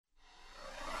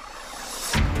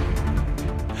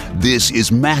This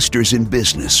is Masters in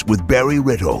Business with Barry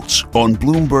Ritholtz on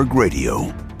Bloomberg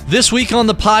Radio. This week on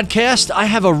the podcast, I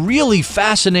have a really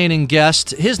fascinating guest.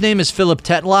 His name is Philip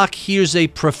Tetlock. He is a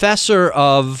professor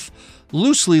of,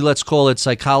 loosely let's call it,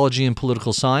 psychology and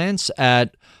political science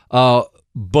at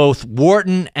both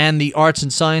Wharton and the Arts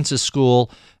and Sciences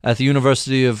School at the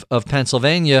University of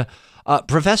Pennsylvania.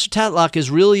 Professor Tetlock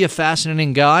is really a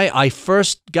fascinating guy. I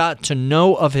first got to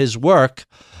know of his work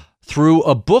through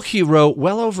a book he wrote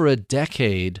well over a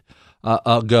decade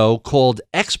ago called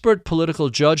Expert Political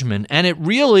Judgment, and it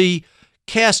really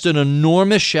cast an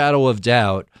enormous shadow of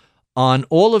doubt on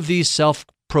all of these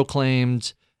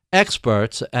self-proclaimed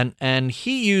experts, and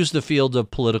he used the field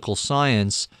of political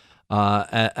science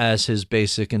as his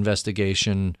basic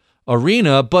investigation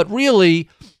arena, but really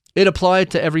it applied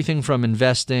to everything from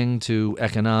investing to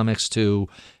economics to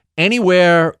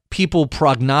anywhere people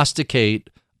prognosticate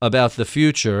about the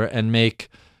future and make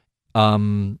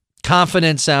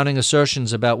confident-sounding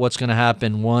assertions about what's going to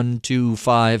happen 1, 2,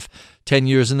 5, 10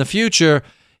 years in the future.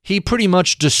 He pretty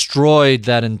much destroyed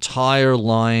that entire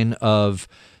line of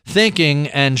thinking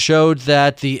and showed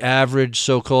that the average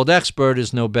so-called expert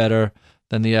is no better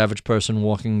than the average person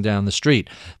walking down the street.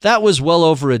 That was well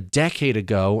over a decade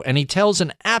ago, and he tells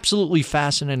an absolutely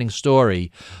fascinating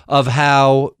story of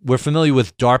how we're familiar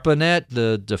with DARPANet,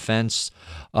 the defense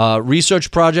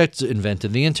research project,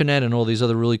 invented the internet and all these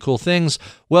other really cool things.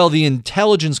 Well, the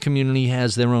intelligence community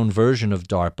has their own version of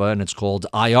DARPA, and it's called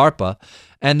IARPA,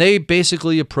 and they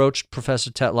basically approached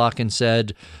Professor Tetlock and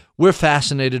said, "We're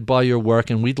fascinated by your work,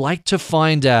 and we'd like to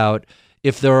find out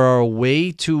if there are a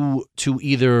way to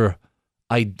either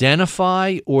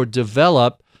identify or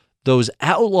develop those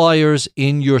outliers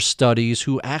in your studies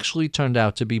who actually turned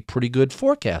out to be pretty good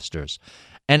forecasters."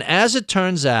 And as it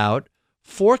turns out,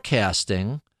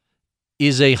 forecasting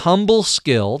is a humble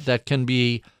skill that can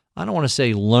be, I don't want to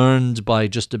say learned by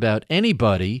just about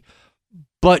anybody,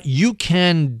 but you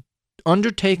can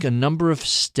undertake a number of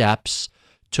steps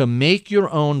to make your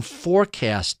own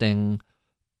forecasting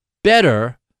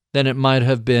better than it might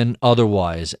have been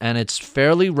otherwise. And it's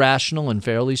fairly rational and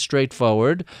fairly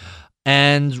straightforward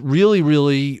and really,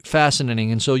 really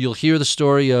fascinating. And so you'll hear the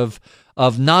story of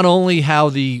not only how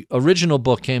the original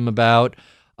book came about,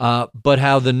 but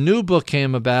how the new book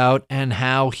came about and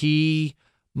how he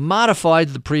modified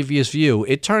the previous view.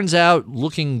 It turns out,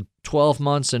 looking 12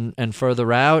 months and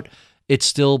further out, it's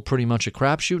still pretty much a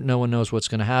crapshoot. No one knows what's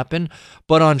going to happen.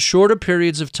 But on shorter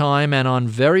periods of time and on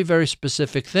very, very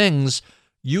specific things,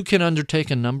 you can undertake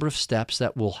a number of steps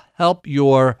that will help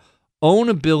your own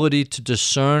ability to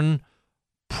discern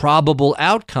probable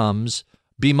outcomes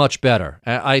be much better.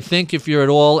 I think if you're at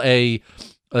all a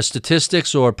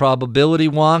statistics or probability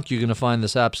wonk, you're going to find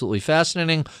this absolutely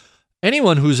fascinating.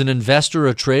 Anyone who's an investor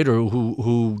or trader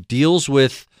who deals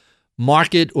with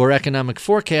market or economic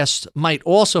forecasts might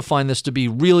also find this to be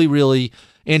really, really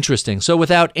interesting. So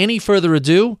without any further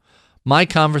ado, my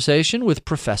conversation with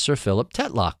Professor Philip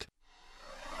Tetlock.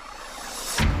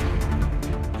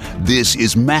 This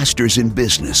is Masters in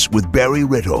Business with Barry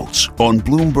Ritholtz on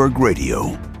Bloomberg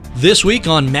Radio. This week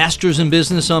on Masters in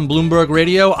Business on Bloomberg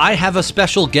Radio, I have a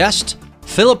special guest,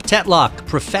 Philip Tetlock,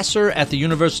 professor at the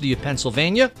University of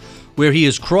Pennsylvania, where he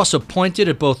is cross-appointed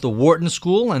at both the Wharton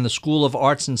School and the School of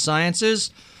Arts and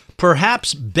Sciences,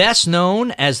 perhaps best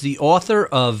known as the author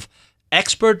of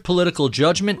Expert Political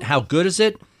Judgment, How Good Is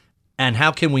It, and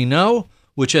How Can We Know?,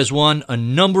 which has won a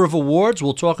number of awards.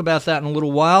 We'll talk about that in a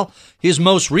little while. His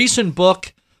most recent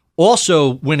book, also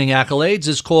winning accolades,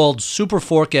 is called Super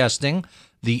Forecasting,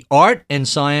 The Art and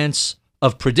Science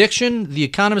of Prediction. The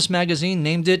Economist magazine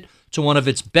named it to one of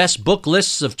its best book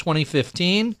lists of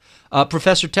 2015.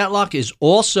 Professor Tetlock is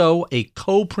also a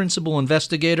co-principal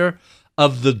investigator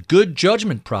of the Good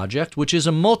Judgment Project, which is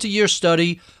a multi-year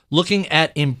study looking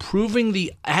at improving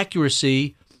the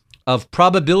accuracy of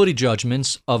probability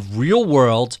judgments of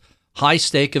real-world,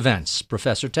 high-stake events.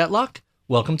 Professor Tetlock,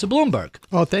 welcome to Bloomberg.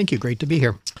 Oh, thank you. Great to be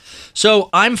here. So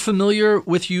I'm familiar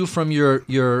with you from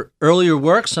your earlier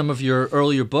work, some of your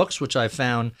earlier books, which I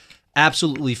found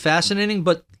absolutely fascinating.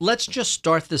 But let's just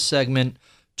start this segment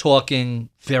talking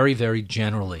very, very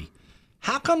generally.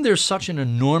 How come there's such an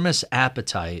enormous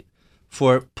appetite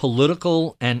for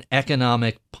political and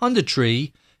economic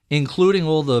punditry, including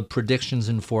all the predictions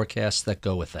and forecasts that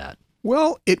go with that?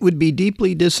 Well, it would be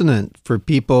deeply dissonant for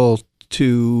people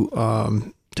to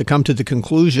come to the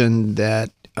conclusion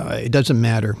that it doesn't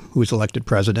matter who's elected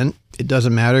president. It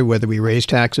doesn't matter whether we raise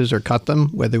taxes or cut them,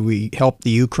 whether we help the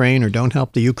Ukraine or don't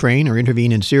help the Ukraine, or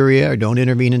intervene in Syria or don't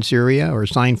intervene in Syria, or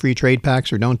sign free trade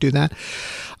pacts or don't do that.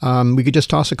 We could just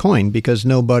toss a coin, because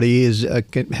nobody is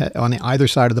on either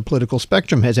side of the political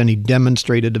spectrum has any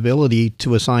demonstrated ability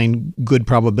to assign good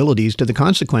probabilities to the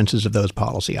consequences of those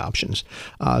policy options.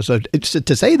 So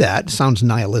to say that sounds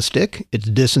nihilistic. It's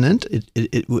dissonant.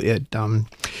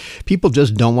 People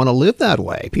just don't want to live that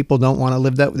way. People don't want to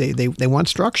live that way. They want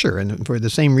structure, and for the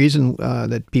same reason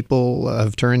that people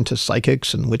have turned to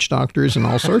psychics and witch doctors and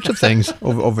all sorts of things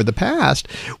over the past,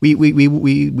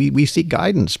 we seek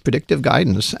guidance, predictive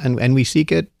guidance. And we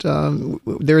seek it.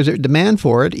 There is a demand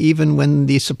for it, even when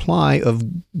the supply of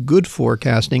good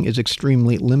forecasting is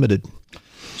extremely limited.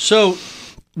 So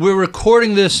we're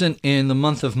recording this in the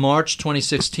month of March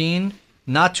 2016.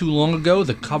 Not too long ago,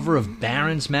 the cover of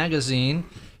Barron's magazine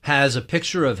has a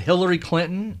picture of Hillary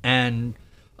Clinton and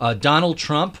Donald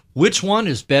Trump. Which one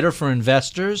is better for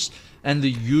investors? And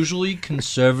the usually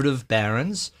conservative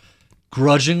Barron's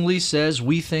grudgingly says,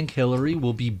 we think Hillary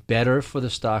will be better for the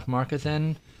stock market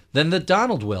than that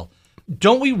Donald will.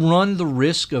 Don't we run the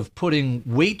risk of putting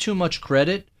way too much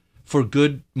credit for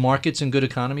good markets and good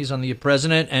economies on the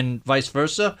president, and vice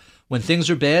versa? When things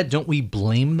are bad, don't we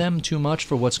blame them too much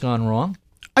for what's gone wrong?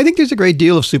 I think there's a great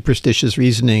deal of superstitious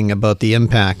reasoning about the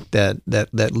impact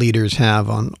that leaders have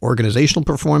on organizational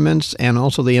performance, and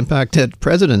also the impact that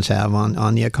presidents have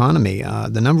on the economy.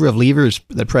 The number of levers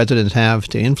that presidents have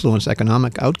to influence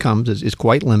economic outcomes is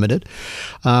quite limited.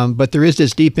 But there is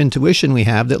this deep intuition we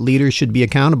have that leaders should be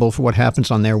accountable for what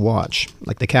happens on their watch,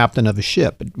 like the captain of a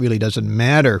ship. It really doesn't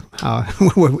matter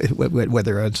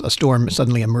whether a storm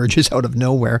suddenly emerges out of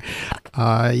nowhere.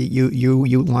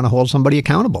 You want to hold somebody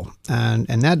accountable,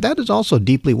 and that is also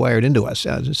deeply wired into us.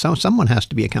 Someone has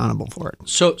to be accountable for it.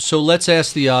 So let's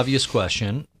ask the obvious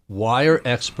question. Why are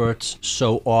experts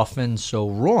so often so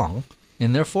wrong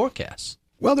in their forecasts?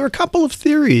 Well, there are a couple of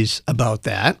theories about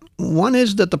that. One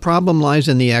is that the problem lies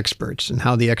in the experts and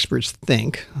how the experts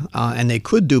think, and they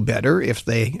could do better if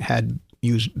they had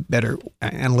used better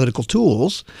analytical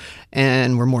tools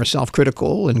and were more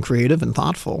self-critical and creative and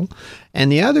thoughtful.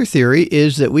 And the other theory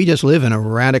is that we just live in a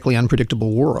radically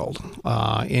unpredictable world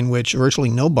in which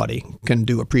virtually nobody can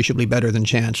do appreciably better than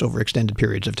chance over extended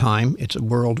periods of time. It's a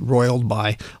world roiled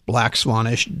by black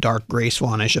swanish, dark gray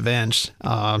swanish events,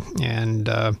 and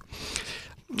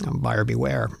buyer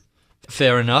beware.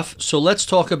 Fair enough. So let's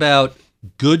talk about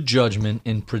good judgment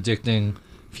in predicting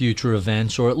future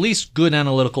events, or at least good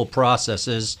analytical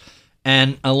processes.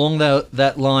 And along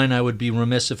that line, I would be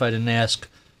remiss if I didn't ask,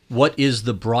 what is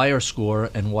the Breyer score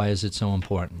and why is it so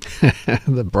important?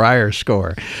 The Breyer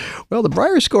score. Well, the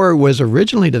Breyer score was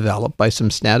originally developed by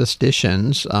some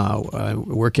statisticians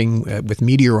working with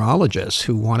meteorologists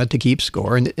who wanted to keep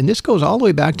score. And this goes all the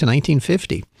way back to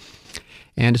 1950.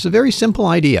 And it's a very simple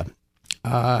idea.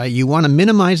 You want to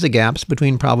minimize the gaps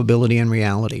between probability and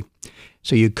reality.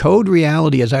 So you code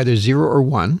reality as either 0 or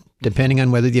 1, depending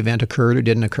on whether the event occurred or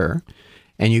didn't occur.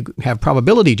 And you have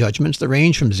probability judgments that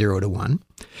range from 0 to 1.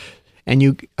 And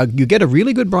you get a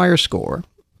really good Breyer score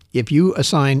if you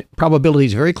assign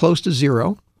probabilities very close to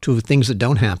 0 to things that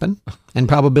don't happen, and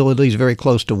probabilities very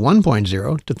close to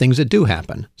 1.0 to things that do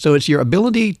happen. So it's your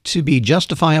ability to be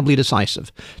justifiably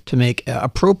decisive, to make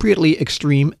appropriately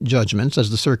extreme judgments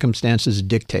as the circumstances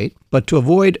dictate, but to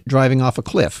avoid driving off a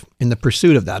cliff in the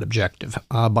pursuit of that objective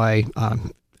by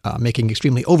making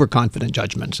extremely overconfident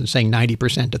judgments and saying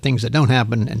 90% of things that don't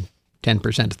happen and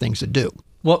 10% of things that do.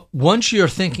 Well, once you're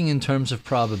thinking in terms of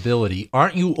probability,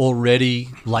 aren't you already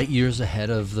light years ahead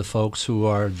of the folks who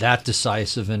are that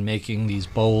decisive in making these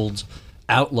bold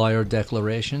outlier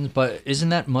declarations? But isn't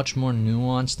that much more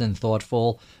nuanced and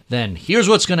thoughtful than here's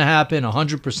what's going to happen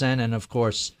 100%? And of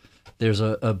course, there's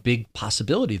a big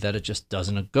possibility that it just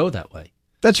doesn't go that way.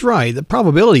 That's right. The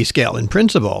probability scale, in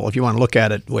principle, if you want to look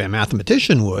at it the way a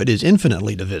mathematician would, is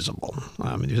infinitely divisible.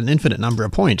 There's an infinite number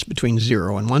of points between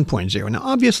 0 and 1.0. Now,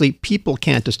 obviously, people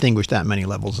can't distinguish that many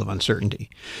levels of uncertainty.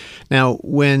 Now,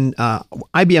 when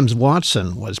IBM's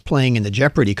Watson was playing in the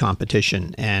Jeopardy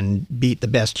competition and beat the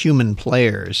best human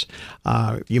players,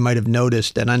 you might have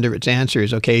noticed that under its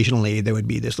answers, occasionally there would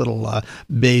be this little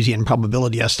Bayesian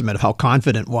probability estimate of how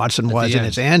confident Watson was in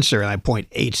its answer, and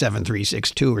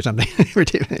 0.87362 or something.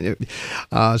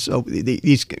 So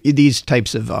these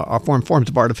types of forms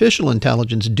of artificial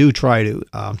intelligence do try to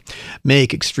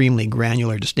make extremely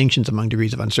granular distinctions among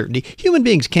degrees of uncertainty. Human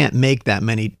beings can't make that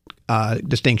many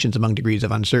distinctions among degrees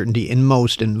of uncertainty in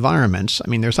most environments. I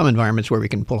mean, there are some environments where we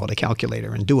can pull out a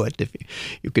calculator and do it. If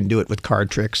you can do it with card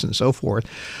tricks and so forth,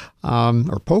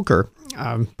 or poker.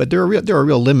 But there are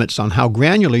real limits on how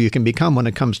granular you can become when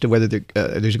it comes to whether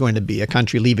there's going to be a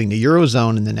country leaving the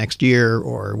Eurozone in the next year,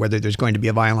 or whether there's going to be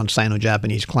a violent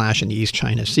Sino-Japanese clash in the East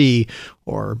China Sea,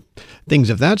 or things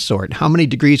of that sort. How many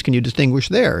degrees can you distinguish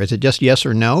there? Is it just yes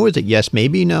or no? Is it yes,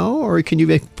 maybe, no? Or can you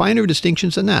make finer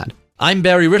distinctions than that? I'm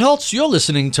Barry Ritholtz. You're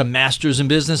listening to Masters in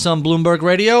Business on Bloomberg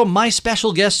Radio. My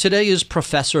special guest today is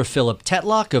Professor Philip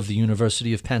Tetlock of the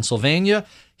University of Pennsylvania.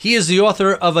 He is the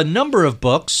author of a number of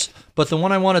books, but the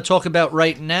one I want to talk about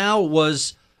right now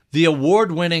was the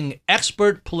award-winning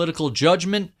Expert Political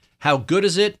Judgment. How good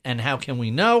is it, and how can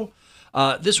we know?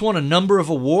 This won a number of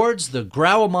awards: the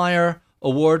Graumeyer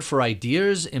Award for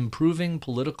Ideas Improving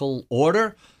Political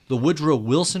Order, the Woodrow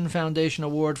Wilson Foundation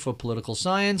Award for Political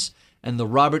Science, and the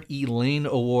Robert E. Lane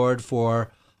Award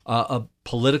for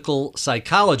Political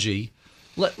Psychology.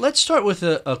 Let's start with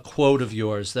a quote of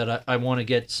yours that I want to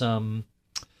get some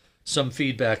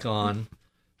feedback on.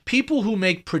 People who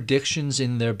make predictions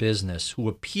in their business, who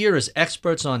appear as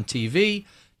experts on TV,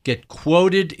 get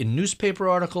quoted in newspaper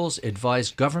articles, advise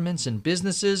governments and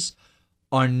businesses,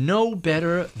 are no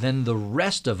better than the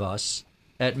rest of us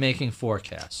at making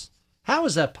forecasts. How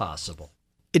is that possible?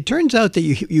 It turns out that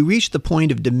you reach the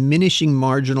point of diminishing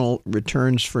marginal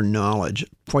returns for knowledge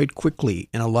quite quickly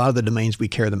in a lot of the domains we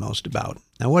care the most about.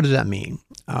 Now, what does that mean?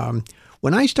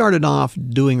 When I started off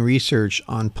doing research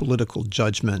on political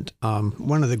judgment,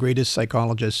 one of the greatest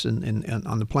psychologists on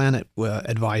the planet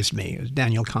advised me. It was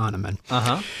Daniel Kahneman.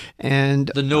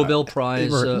 And the Nobel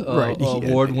Prize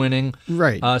award-winning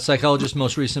psychologist's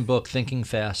most recent book, Thinking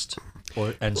Fast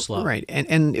and Slow. Right.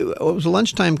 And it was a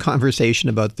lunchtime conversation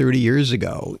about 30 years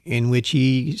ago in which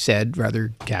he said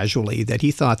rather casually that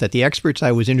he thought that the experts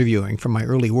I was interviewing from my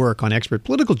early work on expert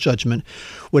political judgment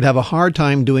would have a hard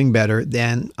time doing better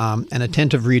than an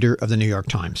attentive reader of the New York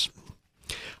Times.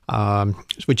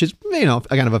 Which is,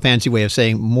 kind of a fancy way of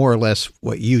saying more or less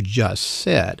what you just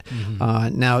said.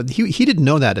 Mm-hmm. Now, he didn't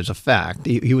know that as a fact.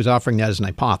 He was offering that as an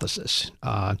hypothesis.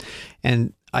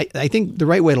 And I think the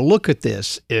right way to look at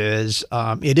this is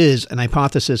it is an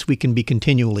hypothesis we can be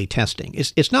continually testing.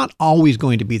 It's not always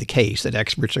going to be the case that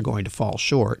experts are going to fall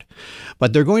short,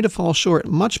 but they're going to fall short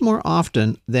much more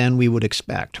often than we would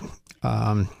expect.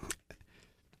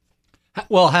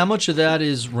 Well, how much of that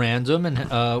is random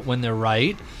and when they're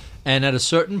right, and at a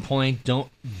certain point,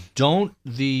 don't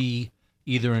the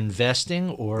either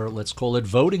investing or let's call it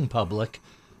voting public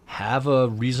have a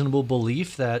reasonable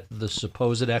belief that the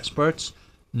supposed experts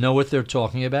know what they're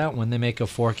talking about when they make a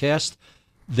forecast?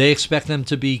 They expect them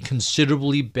to be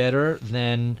considerably better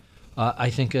than, I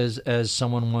think, as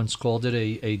someone once called it,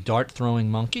 a dart-throwing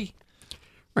monkey.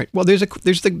 Right. Well, there's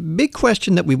the big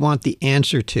question that we want the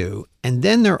answer to, and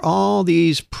then there are all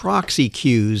these proxy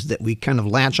cues that we kind of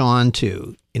latch on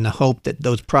to in the hope that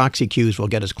those proxy cues will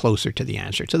get us closer to the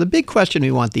answer. So the big question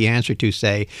we want the answer to,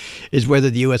 say, is whether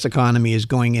the U.S. economy is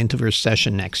going into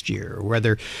recession next year, or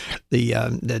whether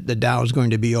the Dow is going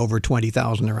to be over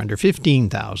 20,000 or under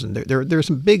 15,000. There are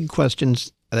some big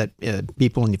questions that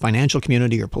people in the financial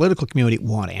community or political community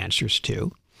want answers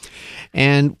to.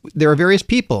 And there are various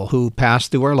people who pass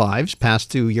through our lives, pass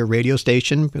through your radio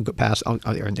station, pass on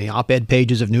the op-ed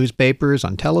pages of newspapers,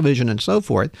 on television, and so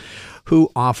forth,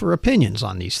 who offer opinions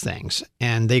on these things.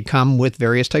 And they come with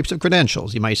various types of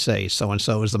credentials. You might say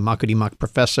so-and-so is the muckety-muck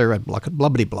professor at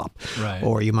blubbity-blop. Right.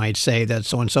 Or you might say that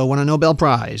so-and-so won a Nobel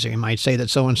Prize. Or you might say that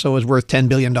so-and-so is worth $10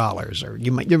 billion. Or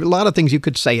there are a lot of things you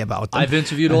could say about them. I've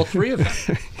interviewed all three of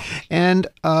them. And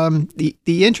the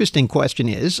interesting question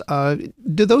is,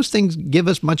 do those things give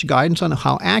us much guidance on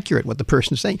how accurate what the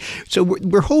person is saying? So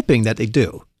we're hoping that they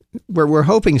do. We're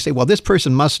hoping to say, well, this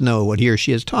person must know what he or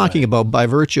she is talking about by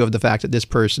virtue of the fact that this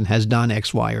person has done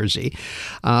X, Y, or Z.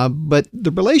 But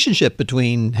the relationship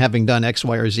between having done X,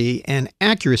 Y, or Z and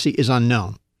accuracy is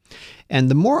unknown. And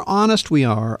the more honest we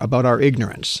are about our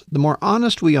ignorance, the more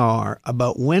honest we are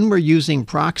about when we're using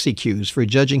proxy cues for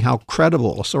judging how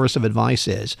credible a source of advice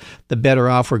is, the better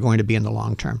off we're going to be in the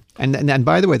long term. And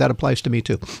by the way, that applies to me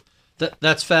too.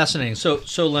 That's fascinating.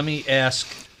 So let me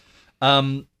ask,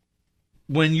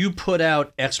 when you put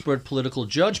out Expert Political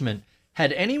Judgment,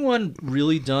 had anyone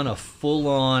really done a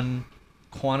full-on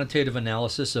quantitative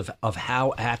analysis of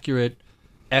how accurate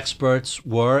experts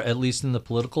were, at least in the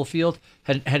political field?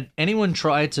 Had anyone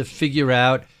tried to figure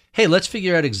out, hey, let's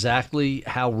figure out exactly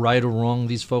how right or wrong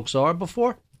these folks are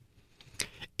before?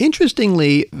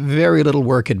 Interestingly, very little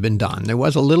work had been done. There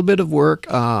was a little bit of work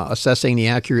assessing the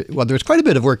accuracy. Well, there was quite a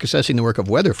bit of work assessing the work of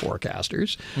weather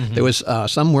forecasters. Mm-hmm. There was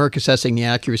some work assessing the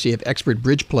accuracy of expert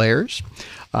bridge players.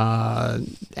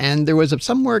 And there was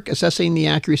some work assessing the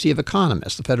accuracy of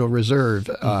economists. The Federal Reserve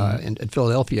in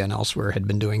Philadelphia and elsewhere had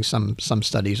been doing some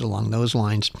studies along those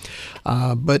lines.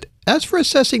 But as for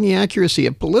assessing the accuracy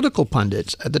of political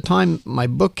pundits, at the time my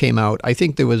book came out, I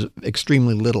think there was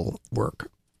extremely little work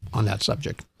on that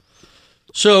subject.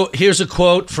 So here's a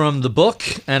quote from the book,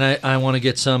 and I want to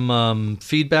get some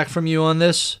feedback from you on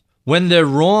this. When they're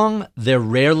wrong, they're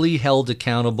rarely held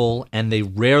accountable, and they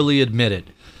rarely admit it.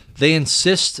 They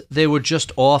insist they were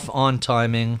just off on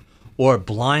timing, or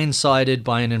blindsided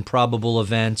by an improbable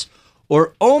event,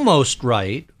 or almost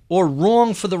right, or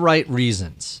wrong for the right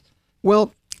reasons.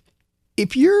 Well,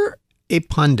 if you're a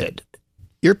pundit,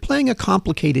 you're playing a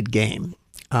complicated game.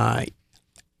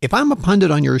 If I'm a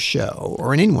pundit on your show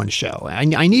or on anyone's show, I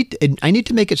need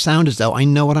to make it sound as though I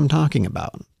know what I'm talking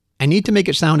about. I need to make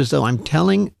it sound as though I'm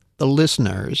telling the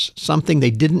listeners something they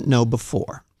didn't know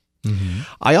before. Mm-hmm.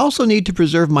 I also need to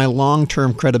preserve my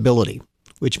long-term credibility,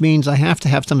 which means I have to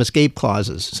have some escape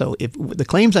clauses. So if the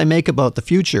claims I make about the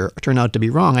future turn out to be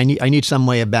wrong, I need some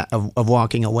way of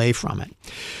walking away from it.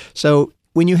 So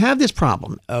when you have this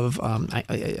problem of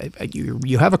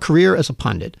you have a career as a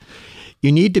pundit,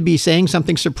 you need to be saying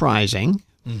something surprising,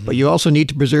 but you also need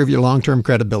to preserve your long-term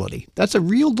credibility. That's a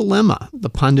real dilemma the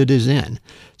pundit is in.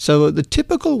 So the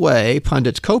typical way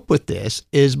pundits cope with this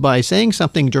is by saying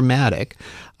something dramatic,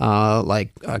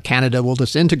 like Canada will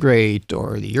disintegrate,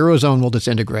 or the Eurozone will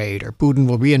disintegrate, or Putin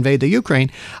will reinvade the Ukraine,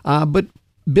 but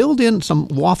build in some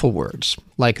waffle words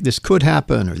like this could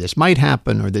happen, or this might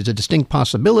happen, or there's a distinct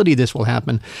possibility this will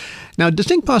happen. Now,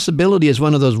 distinct possibility is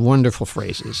one of those wonderful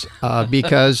phrases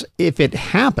because if it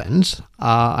happens,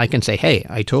 I can say, hey,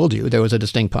 I told you there was a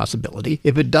distinct possibility.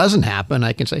 If it doesn't happen,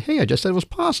 I can say, hey, I just said it was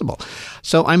possible.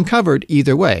 So I'm covered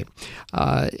either way.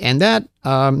 And that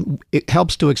it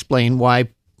helps to explain why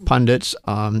pundits,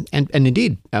 and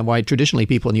indeed why traditionally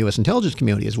people in the U.S. intelligence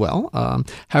community as well,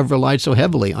 have relied so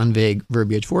heavily on vague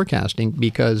verbiage forecasting,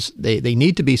 because they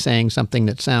need to be saying something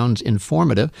that sounds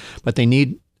informative, but they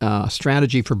need a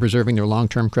strategy for preserving their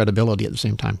long-term credibility at the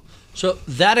same time. So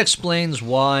that explains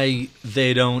why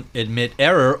they don't admit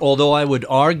error, although I would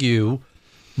argue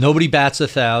nobody bats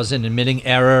 1,000. Admitting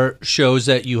error shows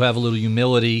that you have a little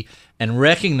humility and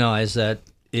recognize that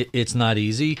it's not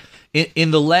easy.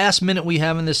 In the last minute we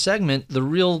have in this segment, the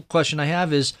real question I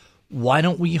have is, why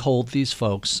don't we hold these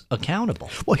folks accountable?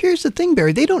 Well, here's the thing,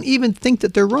 Barry. They don't even think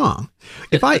that they're wrong.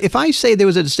 If I say there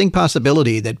was a distinct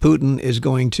possibility that Putin is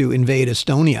going to invade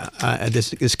Estonia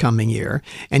this coming year,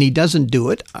 and he doesn't do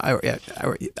it,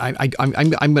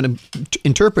 I'm going to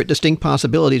interpret distinct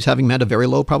possibilities having meant a very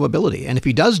low probability. And if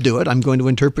he does do it, I'm going to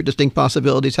interpret distinct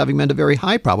possibilities having meant a very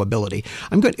high probability.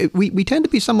 We tend to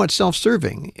be somewhat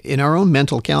self-serving in our own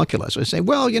mental calculus. We say,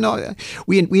 well,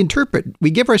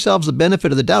 we give ourselves the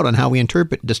benefit of the doubt on how we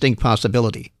interpret distinct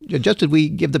possibility, just as we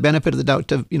give the benefit of the doubt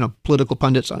to political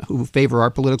pundits who favor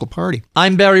our political party.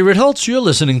 I'm Barry Ritholtz. You're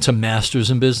listening to Masters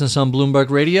in Business on Bloomberg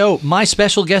Radio. My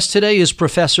special guest today is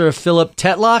Professor Philip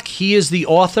Tetlock. He is the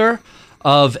author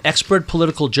of Expert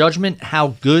Political Judgment,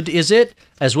 How Good Is It?,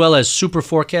 as well as Super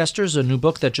Forecasters, a new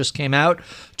book that just came out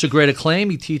to great acclaim.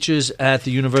 He teaches at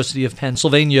the University of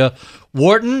Pennsylvania,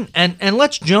 Wharton. And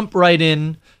let's jump right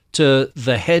in to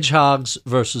the hedgehogs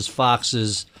versus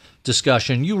foxes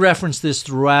discussion. You referenced this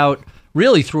throughout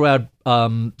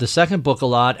the second book a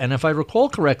lot, and if I recall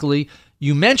correctly,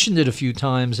 you mentioned it a few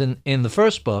times in the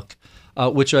first book,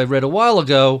 which I read a while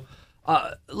ago.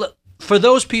 For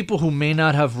those people who may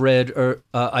not have read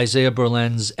Isaiah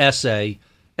Berlin's essay,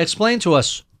 explain to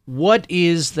us, what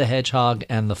is the hedgehog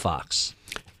and the fox?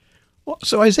 Well,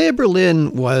 so Isaiah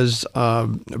Berlin was a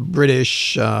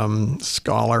British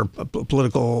scholar, a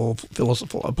political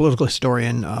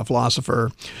historian,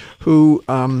 philosopher, who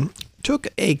took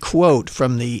a quote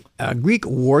from the Greek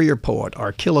warrior poet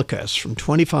Archilochus from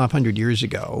 2,500 years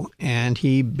ago, and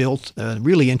he built a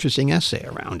really interesting essay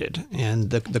around it. And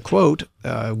the quote,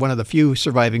 one of the few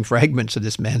surviving fragments of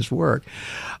this man's work,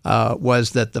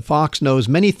 was that the fox knows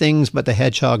many things, but the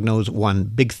hedgehog knows one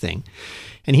big thing.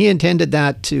 And he intended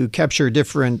that to capture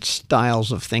different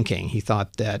styles of thinking. He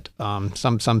thought that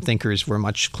some thinkers were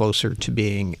much closer to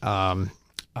being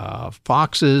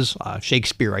foxes.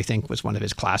 Shakespeare, I think, was one of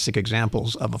his classic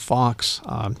examples of a fox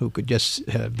who could just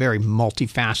have a very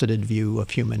multifaceted view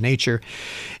of human nature.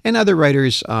 And other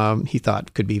writers, he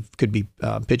thought, could be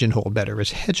pigeonholed better as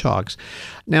hedgehogs.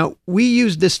 Now, we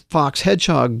use this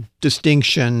fox-hedgehog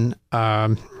distinction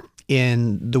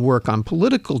in the work on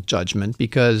political judgment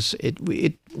because it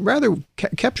rather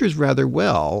captures rather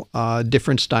well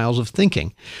different styles of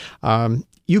thinking.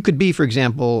 You could be, for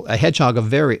example, a hedgehog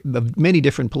of many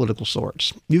different political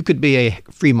sorts. You could be a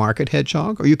free market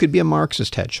hedgehog, or you could be a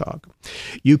Marxist hedgehog.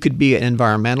 You could be an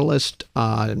environmentalist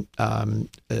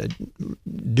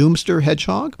doomster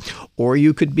hedgehog, or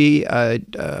you could be a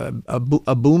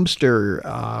boomster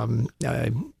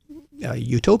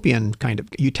utopian kind of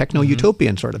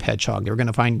techno-utopian sort of hedgehog. They're going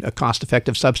to find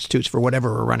cost-effective substitutes for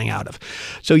whatever we're running out of.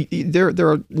 So there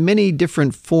are many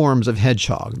different forms of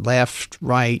hedgehog: left,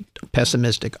 right,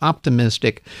 pessimistic,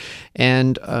 optimistic,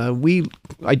 and we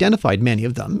identified many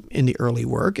of them in the early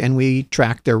work, and we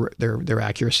tracked their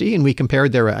accuracy, and we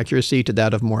compared their accuracy to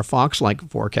that of more fox-like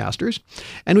forecasters,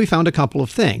 and we found a couple of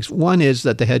things. One is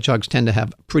that the hedgehogs tend to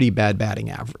have pretty bad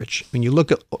batting average. When you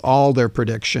look at all their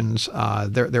predictions,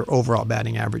 their overall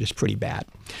batting average is pretty bad.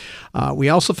 We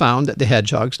also found that the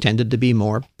hedgehogs tended to be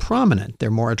more prominent. They're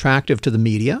more attractive to the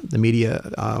media. The media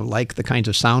like the kinds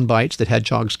of sound bites that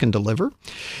hedgehogs can deliver.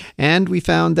 And we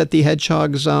found that the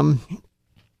hedgehogs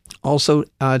also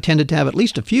tended to have at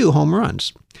least a few home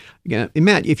runs. Again,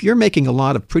 Matt, if you're making a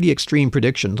lot of pretty extreme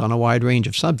predictions on a wide range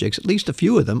of subjects, at least a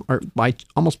few of them are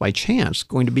almost by chance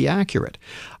going to be accurate.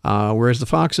 Whereas the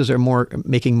foxes are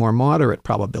making more moderate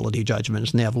probability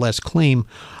judgments, and they have less claim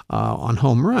on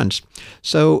home runs.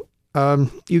 So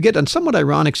you get a somewhat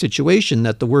ironic situation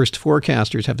that the worst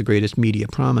forecasters have the greatest media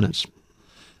prominence.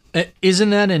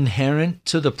 Isn't that inherent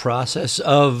to the process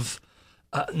of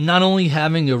not only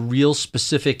having a real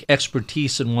specific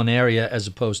expertise in one area as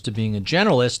opposed to being a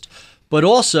generalist, but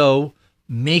also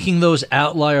making those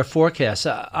outlier forecasts?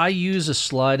 I use a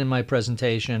slide in my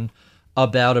presentation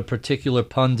about a particular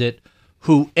pundit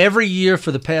who every year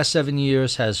for the past 7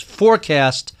 years has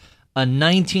forecast a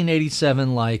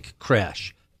 1987-like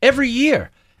crash. Every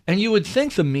year. And you would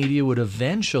think the media would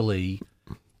eventually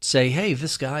say, hey,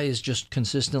 this guy is just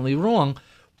consistently wrong.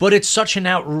 But it's such an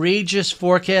outrageous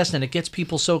forecast, and it gets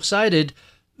people so excited,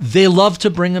 they love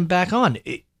to bring him back on.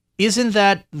 Isn't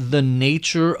that the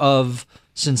nature of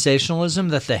sensationalism,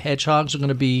 that the hedgehogs are going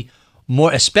to be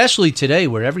more, especially today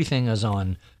where everything is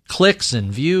on clicks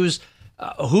and views?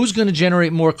 Who's going to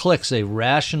generate more clicks? A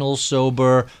rational,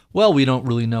 sober, well, we don't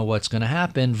really know what's going to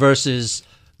happen, versus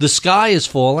the sky is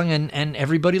falling and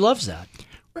everybody loves that?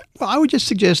 Well, I would just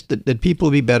suggest that people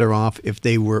would be better off if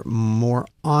they were more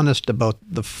honest about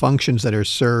the functions that are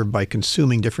served by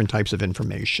consuming different types of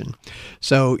information.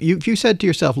 So if you said to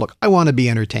yourself, look, I want to be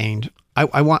entertained.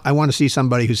 I want to see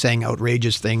somebody who's saying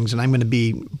outrageous things, and I'm going to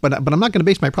be, but I'm not going to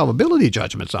base my probability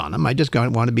judgments on them. I just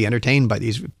want to be entertained by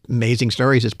these amazing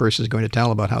stories this person is going to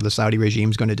tell about how the Saudi regime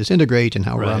is going to disintegrate and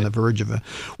how we're on the verge of a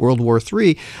World War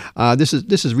III. This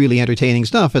is really entertaining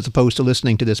stuff, as opposed to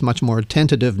listening to this much more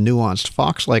tentative, nuanced,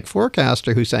 fox-like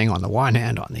forecaster who's saying on the one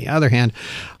hand, on the other hand,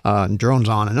 drones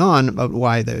on and on about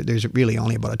why there's really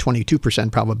only about a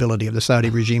 22% probability of the Saudi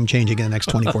regime changing in the next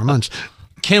 24 months.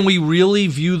 Can we really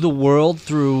view the world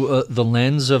through the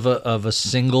lens of a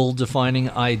single defining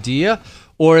idea?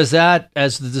 Or is that,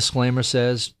 as the disclaimer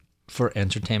says, for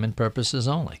entertainment purposes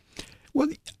only? Well,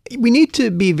 we need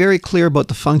to be very clear about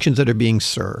the functions that are being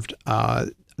served.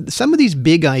 Some of these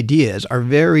big ideas are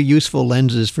very useful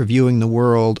lenses for viewing the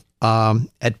world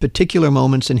at particular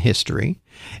moments in history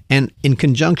and in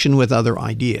conjunction with other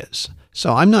ideas.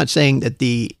 So I'm not saying that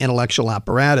the intellectual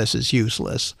apparatus is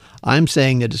useless. I'm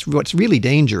saying that what's really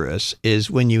dangerous is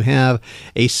when you have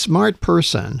a smart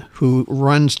person who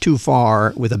runs too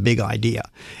far with a big idea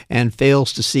and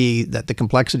fails to see that the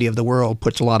complexity of the world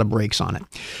puts a lot of brakes on it.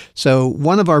 So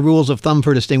one of our rules of thumb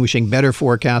for distinguishing better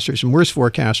forecasters and worse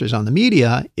forecasters on the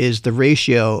media is the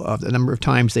ratio of the number of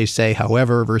times they say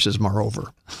however versus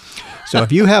moreover. So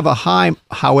if you have a high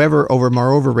however over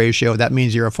moreover ratio, that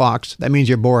means you're a fox. That means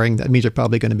you're boring. That means you're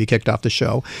probably going to be kicked off the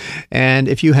show. And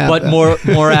if you have... But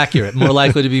more accurate, more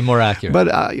likely to be more accurate. But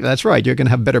that's right. You're going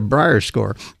to have better Breyer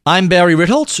score. I'm Barry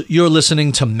Ritholtz. You're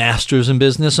listening to Masters in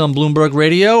Business on Bloomberg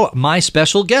Radio. My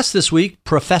special guest this week,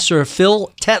 Professor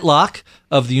Phil Tetlock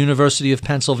of the University of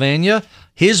Pennsylvania.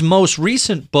 His most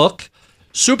recent book,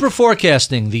 Super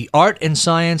Forecasting, The Art and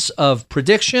Science of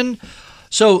Prediction.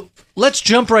 So let's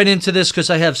jump right into this because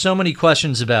I have so many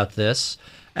questions about this.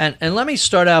 And let me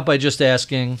start out by just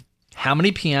asking, how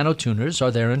many piano tuners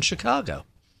are there in Chicago?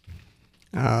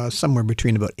 Somewhere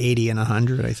between about 80 and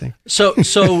 100, I think. So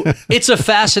it's a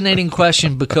fascinating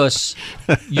question because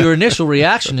your initial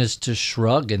reaction is to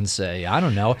shrug and say, I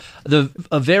don't know.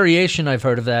 A variation I've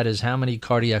heard of that is how many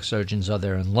cardiac surgeons are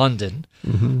there in London?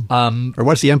 Mm-hmm. Or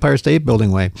what's the Empire State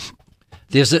Building weigh?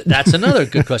 That's another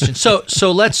good question.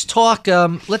 So let's talk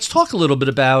a little bit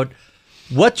about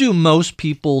what do most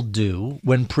people do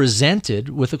when presented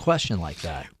with a question like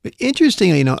that?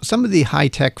 Interestingly, some of the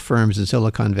high-tech firms in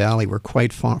Silicon Valley were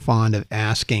quite fond of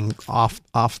asking off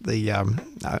the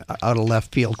out of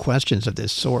left field questions of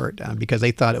this sort because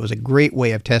they thought it was a great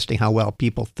way of testing how well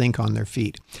people think on their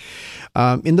feet.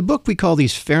 In the book, we call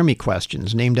these Fermi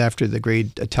questions, named after the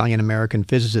great Italian-American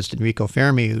physicist Enrico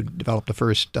Fermi, who developed the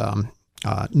first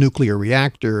nuclear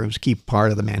reactor. It was a key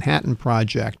part of the Manhattan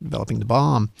Project, developing the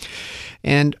bomb.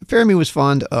 And Fermi was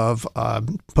fond of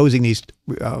posing these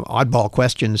oddball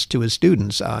questions to his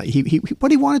students.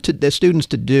 What he wanted the students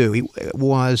to do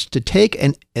was to take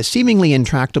a seemingly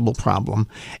intractable problem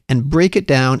and break it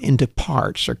down into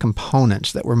parts or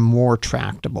components that were more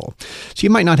tractable. So you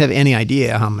might not have any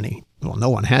idea how many. Well,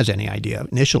 no one has any idea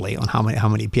initially on how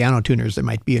many piano tuners there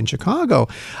might be in Chicago,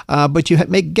 but you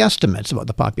make guesstimates about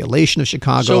the population of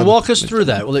Chicago. So walk us through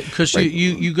that, because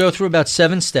you go through about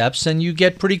 7 steps and you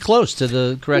get pretty close to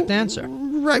the correct answer.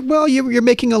 Right. Well, you're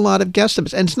making a lot of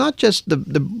guesstimates, and it's not just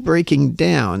the breaking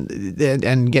down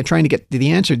and trying to get to the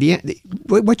answer.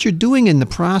 What you're doing in the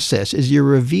process is you're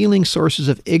revealing sources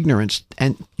of ignorance,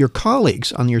 and your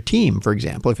colleagues on your team, for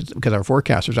example, because our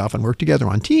forecasters often work together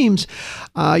on teams,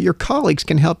 your colleagues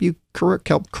can help you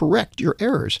correct your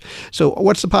errors. So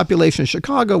what's the population of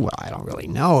Chicago? Well, I don't really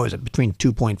know. Is it between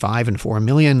 2.5 and 4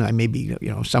 million? Maybe,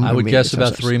 somewhere. I would guess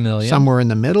about 3 million. Somewhere in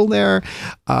the middle there.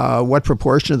 What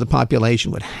proportion of the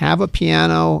population would have a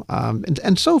piano?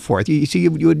 And so forth. You see,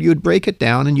 you would break it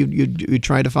down, and you'd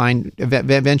try to find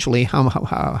eventually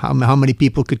how many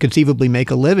people could conceivably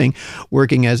make a living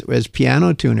working as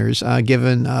piano tuners,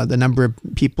 given the number of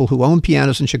people who own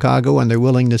pianos in Chicago and their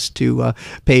willingness to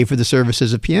pay for the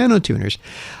services of piano tuners.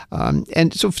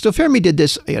 And so Fermi did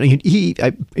this.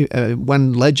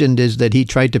 One legend is that he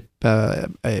tried to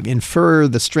infer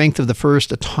the strength of the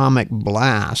first atomic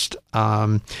blast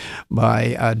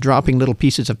by dropping little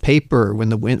pieces of paper when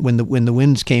the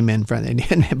winds came in,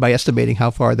 and by estimating how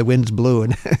far the winds blew.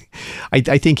 And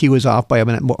I think he was off by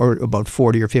about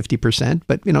 40 or 50%.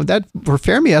 But that for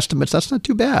Fermi estimates, that's not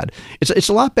too bad. It's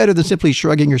a lot better than simply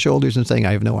shrugging your shoulders and saying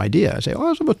I have no idea. I say,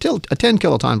 it's about a 10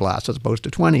 kiloton blast as opposed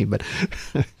to 20. But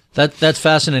that's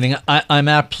fascinating. I'm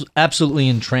absolutely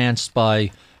entranced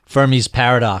by Fermi's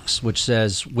paradox, which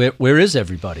says, where is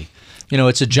everybody?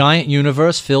 It's a giant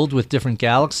universe filled with different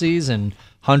galaxies and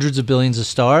hundreds of billions of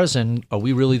stars, and are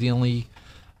we really the only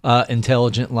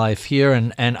intelligent life here?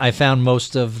 And I found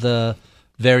most of the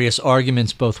various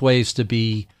arguments both ways to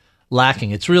be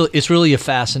lacking. It's really a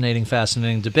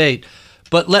fascinating debate.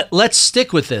 But let's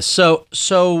stick with this.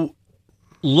 So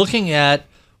looking at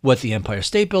what the Empire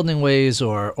State Building weighs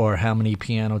or how many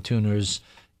piano tuners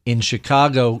in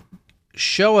Chicago,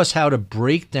 show us how to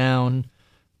break down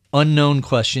unknown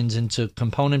questions into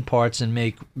component parts and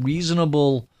make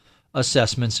reasonable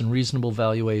assessments and reasonable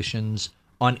valuations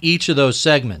on each of those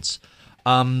segments.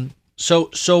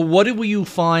 So what do you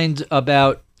find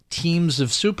about teams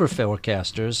of super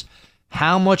forecasters?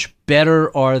 How much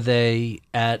better are they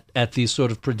at these sort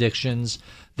of predictions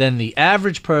than the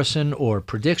average person or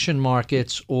prediction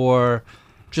markets or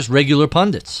just regular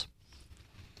pundits?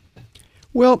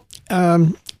 Well,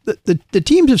 the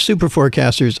teams of super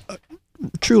forecasters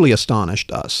truly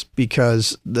astonished us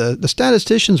because the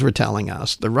statisticians were telling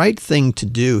us the right thing to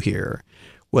do here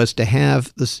was to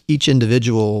have each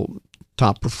individual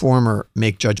top performer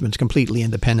make judgments completely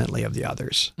independently of the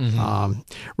others,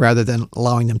 rather than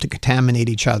allowing them to contaminate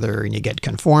each other, and you get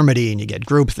conformity and you get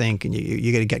groupthink and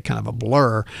you get kind of a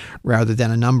blur rather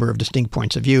than a number of distinct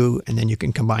points of view, and then you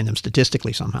can combine them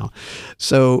statistically somehow.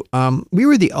 So we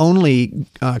were the only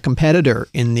competitor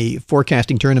in the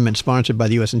forecasting tournament sponsored by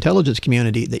the U.S. intelligence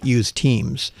community that used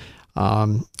teams.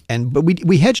 But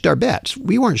we hedged our bets.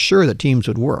 We weren't sure that teams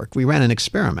would work. We ran an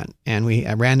experiment, and we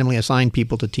randomly assigned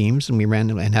people to teams, and we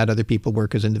randomly had other people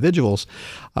work as individuals.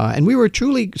 And we were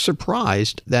truly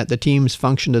surprised that the teams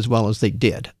functioned as well as they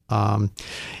did. And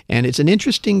it's an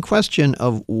interesting question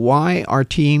of why our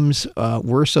teams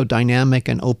were so dynamic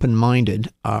and open-minded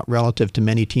relative to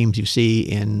many teams you see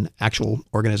in actual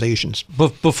organizations.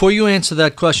 But before you answer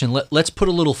that question, let's put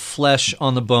a little flesh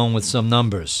on the bone with some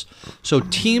numbers. So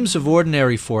teams of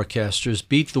ordinary forecasters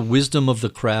beat the wisdom of the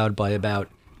crowd by about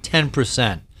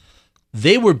 10%.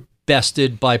 They were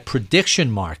bested by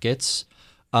prediction markets,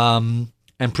 and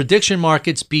prediction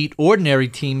markets beat ordinary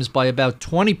teams by about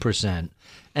 20%.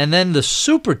 And then the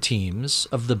super teams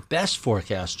of the best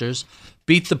forecasters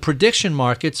beat the prediction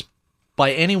markets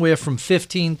by anywhere from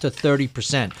 15 to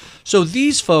 30%. So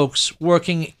these folks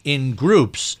working in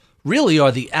groups really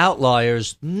are the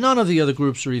outliers. None of the other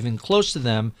groups are even close to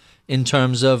them in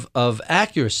terms of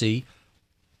accuracy.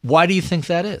 Why do you think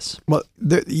that is? Well,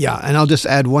 and I'll just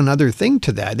add one other thing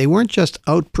to that. They weren't just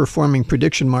outperforming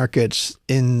prediction markets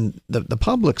in the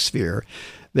public sphere.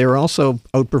 They were also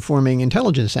outperforming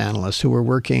intelligence analysts who were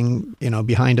working,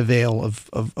 behind a veil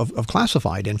of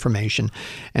classified information.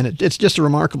 And it's just a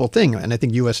remarkable thing. And I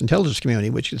think U.S. intelligence community,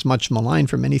 which is much maligned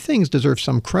for many things, deserves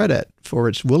some credit for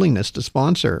its willingness to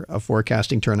sponsor a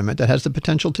forecasting tournament that has the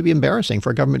potential to be embarrassing for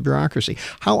a government bureaucracy.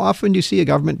 How often do you see a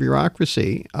government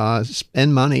bureaucracy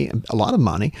spend money, a lot of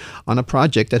money, on a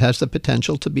project that has the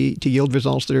potential to yield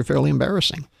results that are fairly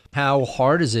embarrassing? How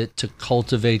hard is it to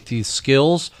cultivate these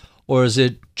skills? Or is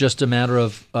it just a matter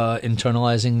of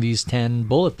internalizing these 10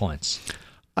 bullet points?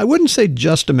 I wouldn't say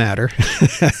just a matter.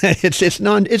 It's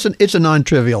a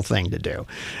non-trivial thing to do.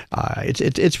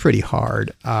 It's pretty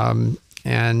hard. So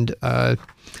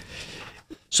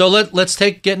let's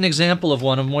get an example of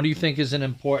one of them. What do you think is an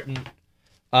important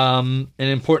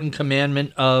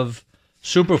commandment of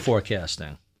super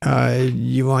forecasting?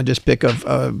 You want to just pick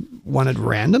one at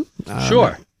random?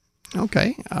 Sure.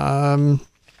 Okay.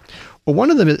 Well,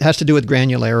 one of them has to do with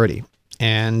granularity,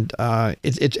 and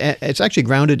it's actually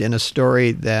grounded in a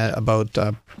story about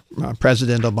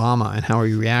President Obama and how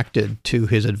he reacted to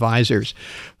his advisors,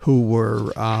 who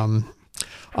were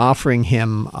offering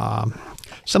him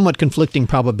somewhat conflicting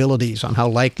probabilities on how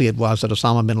likely it was that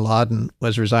Osama bin Laden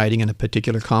was residing in a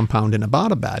particular compound in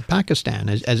Abbottabad, Pakistan.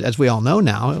 As we all know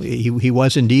now, he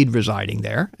was indeed residing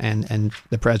there, and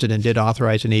the president did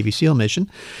authorize a Navy SEAL mission,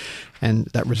 and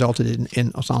that resulted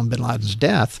in Osama bin Laden's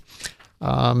death.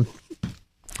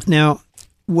 Now,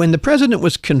 when the president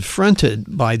was confronted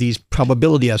by these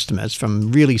probability estimates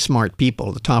from really smart people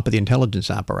at the top of the intelligence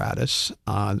apparatus,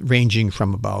 ranging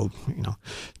from about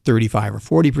 35 or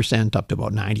 40% up to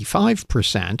about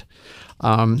 95%,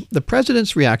 the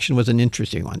president's reaction was an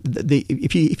interesting one.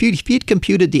 If he'd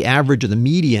computed the average or the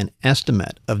median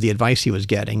estimate of the advice he was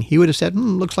getting, he would have said,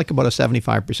 looks like about a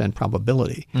 75%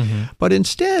 probability. Mm-hmm. But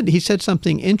instead, he said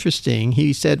something interesting.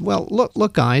 He said, well,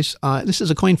 look, guys, this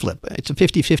is a coin flip. It's a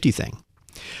 50-50 thing.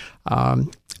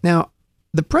 Now,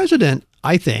 the president,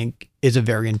 I think, is a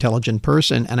very intelligent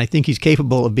person, and I think he's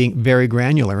capable of being very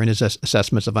granular in his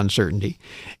assessments of uncertainty.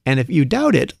 And if you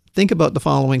doubt it, think about the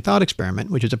following thought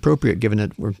experiment, which is appropriate given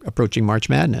that we're approaching March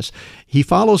Madness. He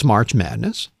follows March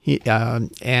Madness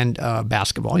and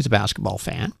basketball. He's a basketball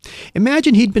fan.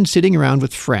 Imagine he'd been sitting around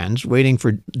with friends waiting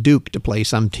for Duke to play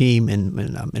some team in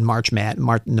the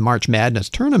March Madness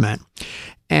tournament.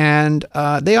 And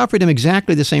they offered him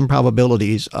exactly the same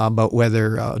probabilities about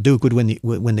whether Duke would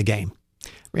win the game.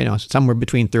 Somewhere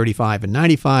between 35 and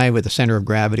 95 with a center of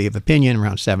gravity of opinion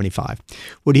around 75.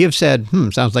 Would he have said,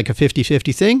 sounds like a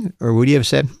 50-50 thing? Or would he have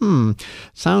said,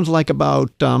 sounds like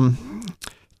about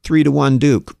 3-1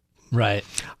 Duke? Right.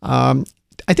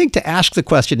 I think to ask the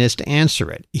question is to answer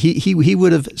it. He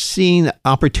would have seen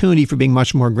opportunity for being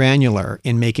much more granular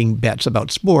in making bets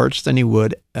about sports than he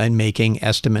would in making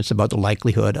estimates about the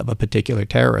likelihood of a particular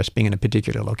terrorist being in a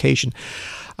particular location.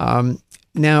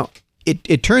 Now,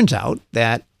 it turns out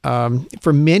that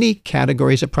for many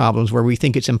categories of problems where we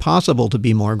think it's impossible to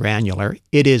be more granular,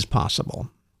 it is possible.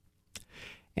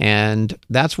 And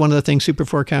that's one of the things super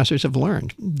forecasters have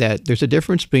learned, that there's a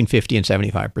difference between 50 and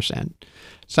 75%.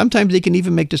 Sometimes they can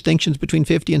even make distinctions between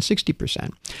 50 and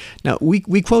 60%. Now,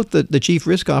 we quote the chief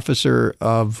risk officer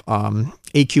of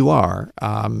AQR,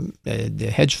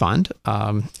 the hedge fund,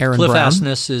 Aaron Brown. Cliff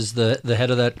Asness is the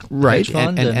head of that right, hedge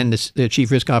fund. And the chief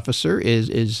risk officer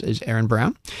is Aaron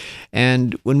Brown.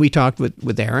 And when we talked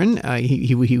with Aaron,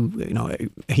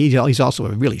 he's also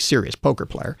a really serious poker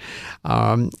player.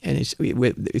 And he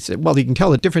said, well, you can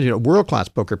tell the difference between a world-class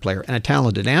poker player and a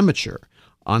talented amateur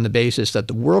on the basis that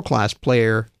the world-class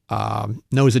player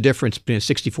knows the difference between a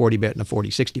 60-40 bet and a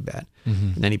 40-60 bet.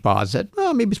 Mm-hmm. And then he paused and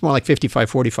said, maybe it's more like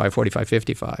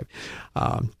 55-45,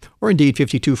 45-55. Or indeed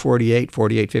 52-48,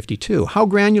 48-52. How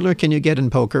granular can you get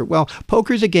in poker? Well,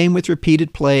 poker is a game with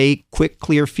repeated play, quick,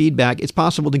 clear feedback. It's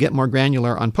possible to get more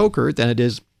granular on poker than it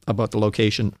is about the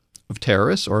location of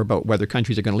terrorists or about whether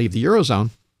countries are going to leave the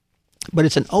Eurozone. But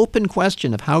it's an open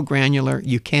question of how granular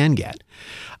you can get.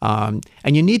 And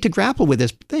you need to grapple with this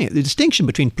thing, the distinction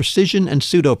between precision and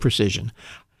pseudo-precision.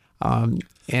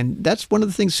 And that's one of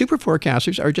the things. Super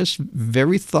forecasters are just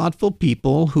very thoughtful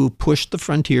people who push the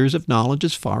frontiers of knowledge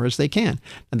as far as they can.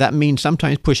 And that means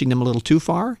sometimes pushing them a little too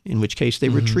far, in which case they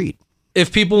retreat.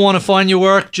 If people want to find your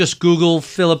work, just Google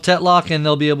Philip Tetlock and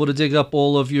they'll be able to dig up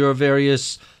all of your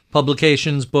various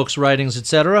publications, books, writings,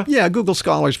 etc.? Yeah, Google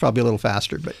Scholar is probably a little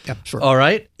faster, but yeah, sure. All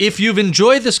right. If you've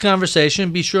enjoyed this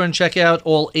conversation, be sure and check out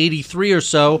all 83 or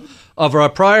so of our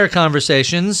prior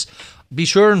conversations. Be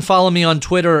sure and follow me on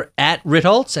Twitter at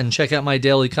Ritholtz and check out my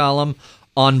daily column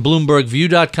on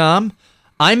BloombergView.com.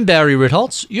 I'm Barry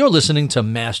Ritholtz. You're listening to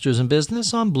Masters in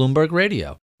Business on Bloomberg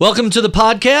Radio. Welcome to the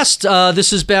podcast.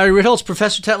 This is Barry Ritholtz.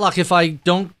 Professor Tetlock, if I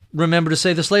don't remember to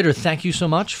say this later, thank you so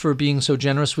much for being so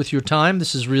generous with your time.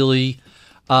 This has really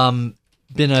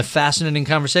been a fascinating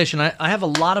conversation. I have a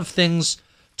lot of things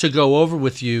to go over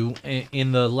with you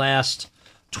in the last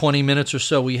 20 minutes or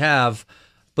so we have,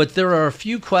 but there are a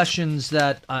few questions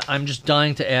that I'm just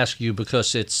dying to ask you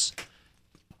because it's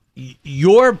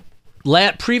your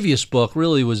previous book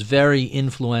really was very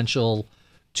influential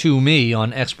to me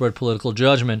on expert political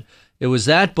judgment. It was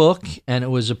that book, and it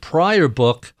was a prior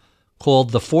book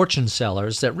called The Fortune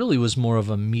Sellers that really was more of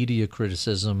a media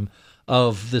criticism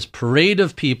of this parade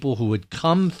of people who would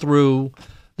come through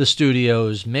the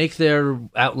studios, make their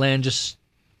outlandish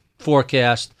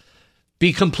forecast,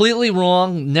 be completely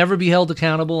wrong, never be held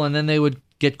accountable, and then they would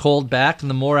get called back, and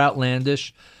the more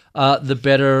outlandish, the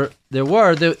better there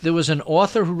were. There was an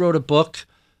author who wrote a book.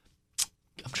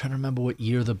 I'm trying to remember what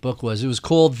year the book was. It was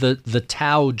called The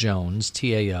Tao Jones,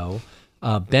 T-A-O,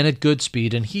 Bennett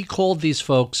Goodspeed, and he called these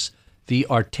folks the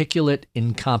articulate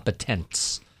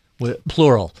incompetents,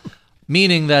 plural,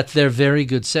 meaning that they're very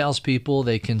good salespeople.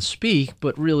 They can speak,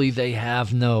 but really they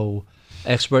have no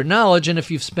expert knowledge. And if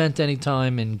you've spent any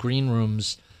time in green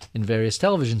rooms in various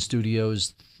television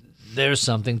studios, there's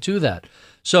something to that.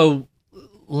 So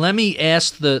let me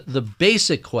ask the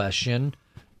basic question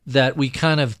that we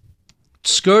kind of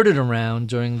skirted around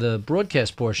during the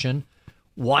broadcast portion.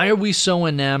 Why are we so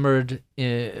enamored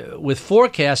with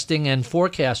forecasting and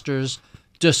forecasters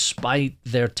despite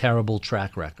their terrible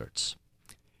track records?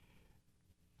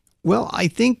 Well, I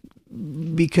think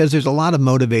because there's a lot of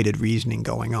motivated reasoning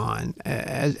going on.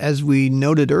 As we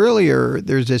noted earlier,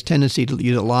 there's this tendency to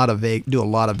use do a lot of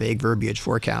vague verbiage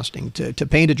forecasting, to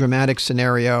paint a dramatic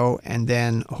scenario and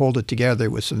then hold it together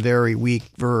with some very weak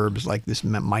verbs like this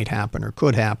might happen or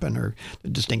could happen or the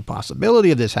distinct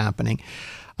possibility of this happening.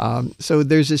 So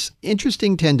there's this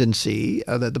interesting tendency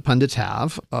that the pundits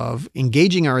have of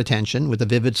engaging our attention with a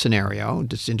vivid scenario,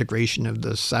 disintegration of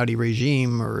the Saudi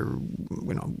regime or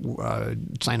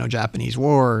Sino-Japanese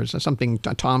War, so something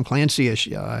Tom Clancy-ish,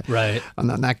 right,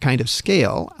 on that kind of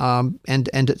scale,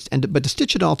 but to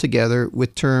stitch it all together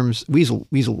with terms,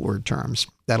 weasel word terms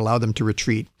that allow them to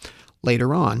retreat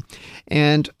later on,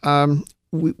 and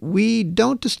we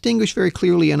don't distinguish very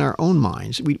clearly in our own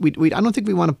minds. I don't think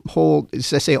we want to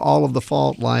say all of the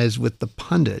fault lies with the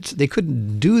pundits. They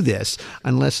couldn't do this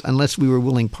unless we were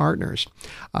willing partners.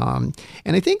 And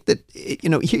I think that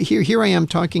here I am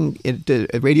talking at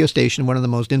a radio station, one of the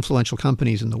most influential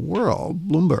companies in the world,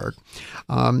 Bloomberg.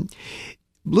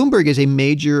 Bloomberg is a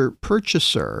major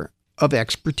purchaser of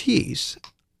expertise.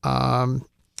 Bloomberg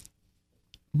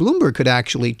could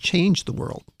actually change the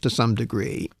world to some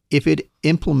degree if it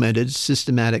implemented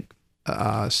systems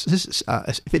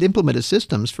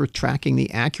for tracking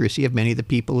the accuracy of many of the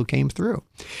people who came through.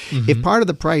 Mm-hmm. If part of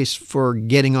the price for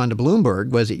getting onto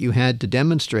Bloomberg was that you had to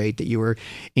demonstrate that you were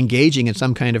engaging in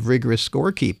some kind of rigorous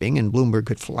scorekeeping, and Bloomberg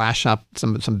could flash up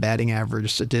some batting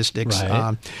average statistics,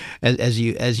 right,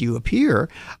 as you appear,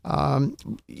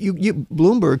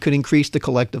 Bloomberg could increase the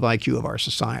collective IQ of our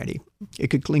society. It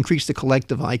could increase the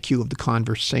collective IQ of the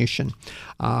conversation.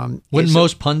 Wouldn't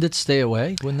most pundits stay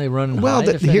away? Wouldn't they run and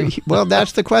hide? Well,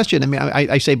 that's the question. I mean,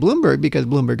 I say Bloomberg because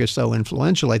Bloomberg is so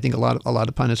influential. I think a lot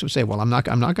of pundits would say, "Well, I'm not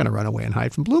going to run away and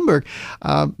hide from Bloomberg."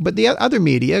 But the other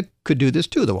media could do this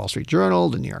too. The Wall Street Journal,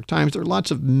 the New York Times. There are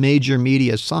lots of major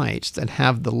media sites that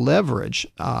have the leverage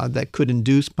that could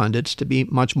induce pundits to be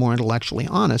much more intellectually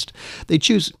honest. They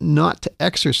choose not to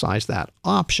exercise that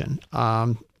option.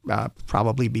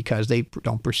 Probably because they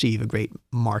don't perceive a great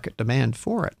market demand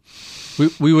for it.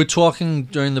 We were talking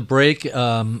during the break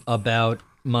about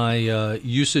my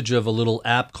usage of a little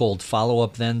app called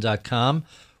followupthen.com.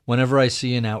 Whenever I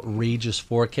see an outrageous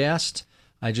forecast,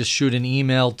 I just shoot an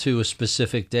email to a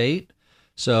specific date.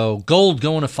 So gold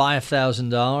going to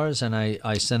 $5,000, and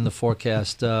I send the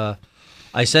forecast. I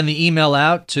send the email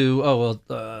out to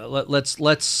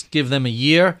let's give them a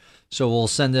year. So we'll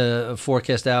send a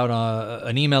forecast out,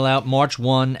 an email out, March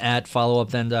 1 at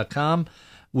followupthen.com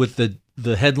with the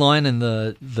headline and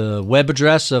the web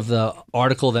address of the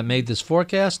article that made this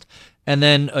forecast. And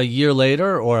then a year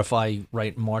later, or if I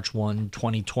write March 1,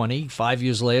 2020, 5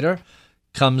 years later,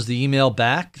 comes the email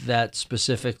back that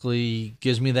specifically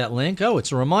gives me that link. Oh,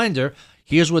 it's a reminder.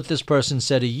 Here's what this person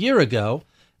said a year ago.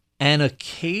 And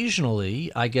occasionally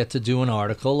I get to do an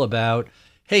article about,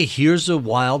 hey, here's a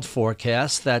wild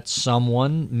forecast that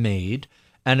someone made,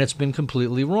 and it's been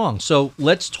completely wrong. So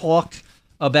let's talk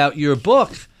about your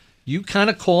book. You kind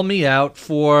of call me out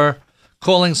for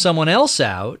calling someone else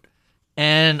out,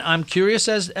 and I'm curious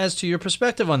as to your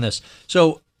perspective on this.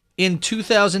 So in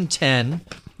 2010,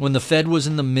 when the Fed was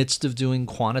in the midst of doing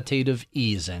quantitative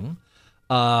easing,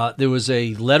 there was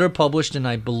a letter published, and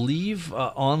I believe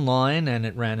online, and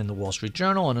it ran in the Wall Street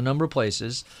Journal and a number of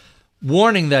places,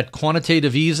 warning that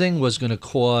quantitative easing was going to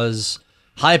cause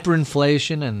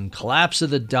hyperinflation and collapse of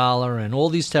the dollar and all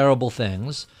these terrible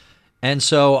things. And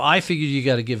so I figured you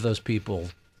got to give those people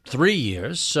 3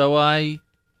 years. So I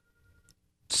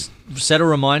set a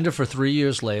reminder for 3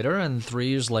 years later, and 3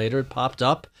 years later it popped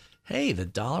up. Hey, the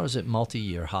dollar is at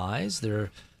multi-year highs.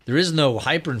 There is no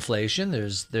hyperinflation.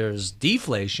 There's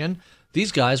deflation.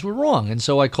 These guys were wrong. And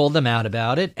so I called them out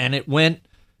about it, and it went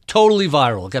totally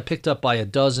viral. It got picked up by a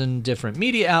dozen different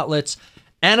media outlets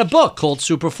and a book called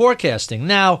Super Forecasting.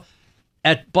 Now,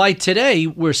 by today,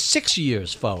 we're 6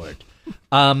 years forward,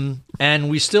 and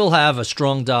we still have a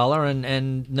strong dollar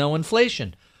and no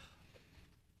inflation.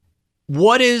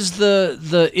 What is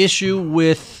the issue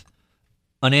with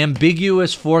an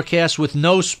ambiguous forecast with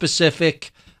no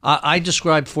specific? I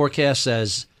describe forecasts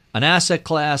as an asset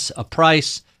class, a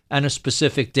price, and a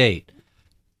specific date.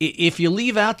 If you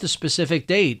leave out the specific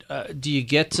date, do you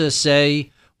get to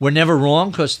say we're never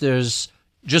wrong because there's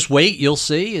just wait, you'll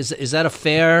see? Is that a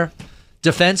fair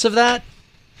defense of that?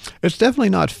 It's definitely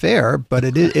not fair, but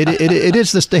it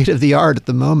is the state of the art at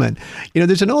the moment.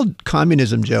 There's an old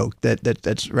communism joke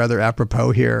that's rather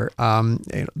apropos here.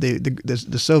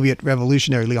 The Soviet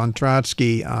revolutionary Leon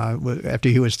Trotsky, after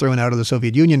he was thrown out of the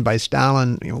Soviet Union by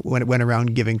Stalin, went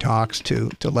around giving talks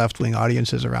to left-wing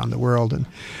audiences around the world. And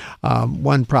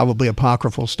one probably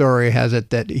apocryphal story has it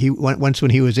that once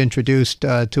when he was introduced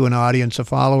to an audience of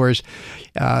followers,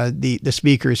 the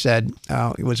speaker said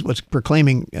was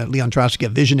proclaiming Leon Trotsky a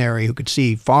visionary who could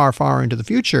see far, far into the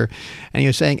future, and he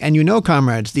was saying, "And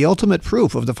comrades, the ultimate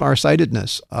proof of the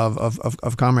farsightedness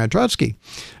of Comrade Trotsky,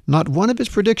 not one of his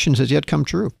predictions has yet come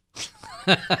true."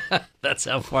 That's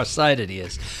how farsighted he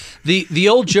is. The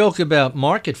old joke about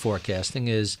market forecasting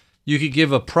is you could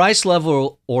give a price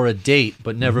level or a date,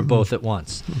 but never both at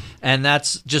once. And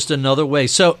that's just another way.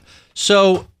 So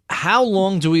how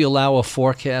long do we allow a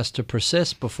forecast to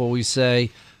persist before we say,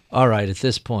 all right, at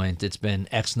this point, it's been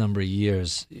X number of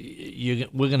years, we're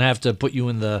going to have to put you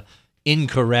in the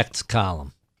incorrect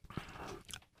column?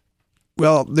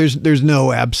 Well, there's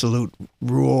no absolute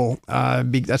rule.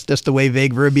 That's just the way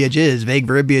vague verbiage is. Vague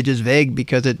verbiage is vague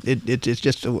because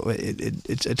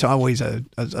it's always a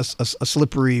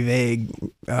slippery, vague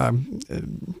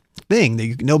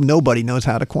thing. Nobody knows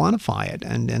how to quantify it,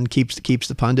 and keeps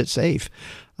the pundit safe.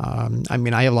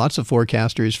 I have lots of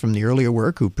forecasters from the earlier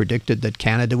work who predicted that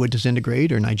Canada would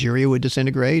disintegrate or Nigeria would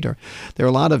disintegrate, or there are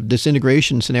a lot of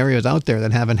disintegration scenarios out there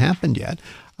that haven't happened yet.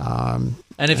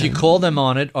 And if you call them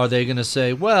on it, are they going to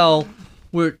say, well,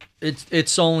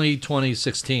 it's only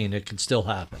 2016, it could still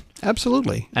happen?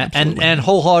 Absolutely. And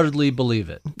wholeheartedly believe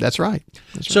it. That's right.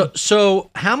 So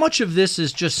how much of this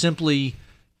is just simply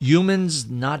humans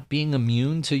not being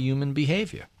immune to human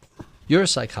behavior? You're a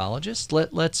psychologist.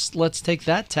 Let's take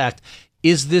that tact.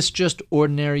 Is this just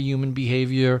ordinary human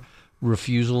behavior,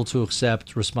 refusal to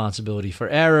accept responsibility for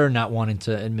error, not wanting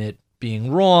to admit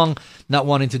being wrong, not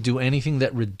wanting to do anything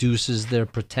that reduces their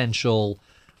potential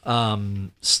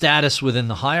status within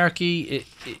the hierarchy?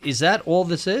 Is that all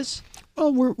this is?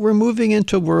 Well, we're moving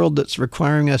into a world that's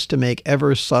requiring us to make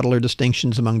ever subtler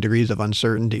distinctions among degrees of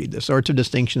uncertainty, the sorts of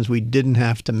distinctions we didn't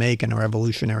have to make in our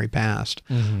evolutionary past.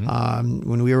 Mm-hmm.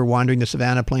 When we were wandering the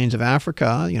savanna plains of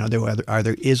Africa, there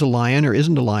either is a lion or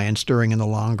isn't a lion stirring in the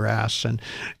long grass, and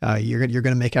you're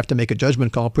going to have to make a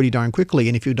judgment call pretty darn quickly.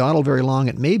 And if you dawdle very long,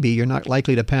 it may be you're not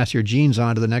likely to pass your genes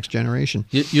on to the next generation.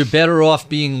 You're better off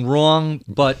being wrong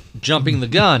but jumping the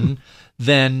gun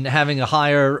than having a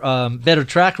higher, better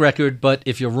track record. But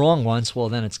if you're wrong once, well,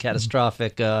 then it's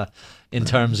catastrophic in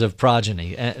terms of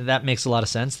progeny. And that makes a lot of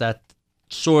sense. That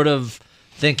sort of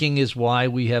thinking is why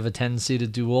we have a tendency to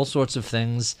do all sorts of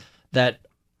things that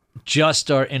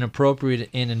just are inappropriate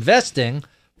in investing,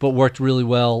 but worked really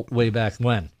well way back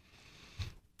when.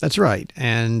 That's right.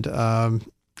 And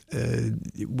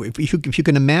if you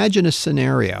can imagine a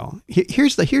scenario,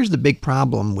 here's the big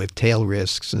problem with tail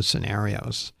risks and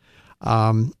scenarios.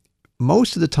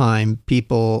 Most of the time,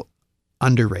 people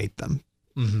underrate them.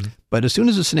 But as soon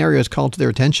as a scenario is called to their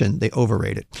attention, they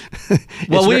overrate it.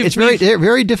 It's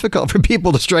very difficult for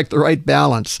people to strike the right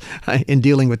balance in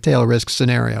dealing with tail risk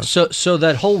scenarios. So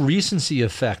that whole recency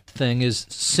effect thing is,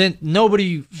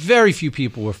 very few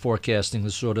people were forecasting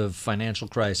the sort of financial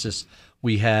crisis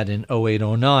we had in 08,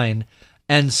 09.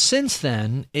 And since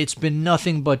then, it's been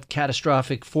nothing but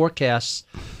catastrophic forecasts.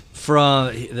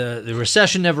 From the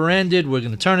recession never ended. We're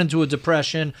going to turn into a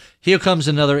depression. Here comes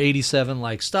another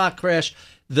 87-like stock crash.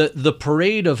 The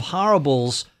parade of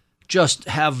horribles just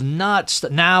have not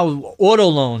now. Auto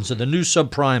loans are the new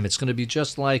subprime. It's going to be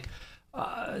just like.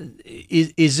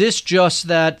 Is this just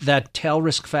that tail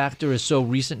risk factor is so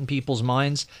recent in people's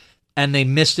minds, and they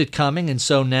missed it coming, and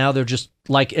so now they're just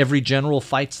like every general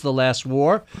fights the last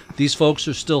war. These folks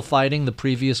are still fighting the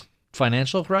previous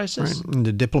financial crisis. Right. And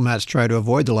the diplomats try to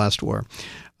avoid the last war.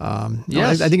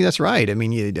 Yes. I think that's right. I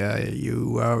mean, you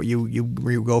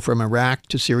go from Iraq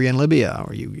to Syria and Libya,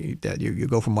 or you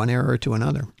go from one era to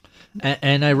another.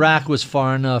 And Iraq was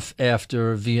far enough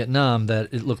after Vietnam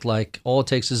that it looked like all it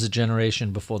takes is a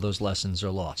generation before those lessons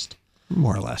are lost.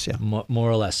 More or less, yeah. More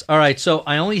or less. All right, so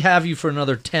I only have you for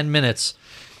another 10 minutes.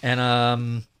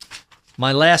 And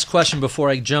my last question before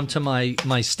I jump to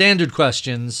my standard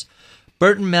questions.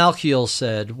 Burton Malkiel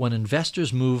said, when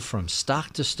investors move from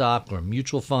stock to stock or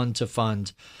mutual fund to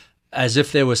fund, as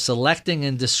if they were selecting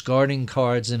and discarding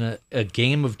cards in a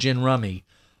game of gin rummy,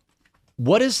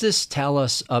 what does this tell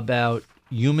us about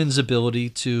humans' ability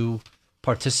to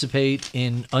participate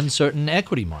in uncertain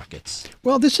equity markets?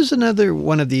 Well, this is another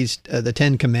one of these, the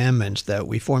 10 commandments that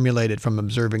we formulated from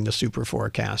observing the super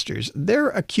forecasters. They're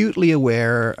acutely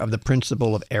aware of the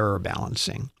principle of error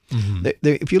balancing. Mm-hmm.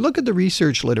 If you look at the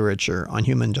research literature on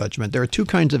human judgment, there are two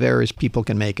kinds of errors people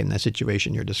can make in the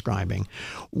situation you're describing.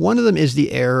 One of them is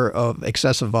the error of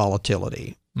excessive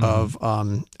volatility, of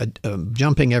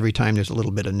jumping every time there's a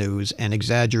little bit of news and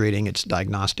exaggerating its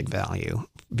diagnostic value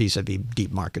vis-a-vis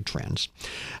deep market trends.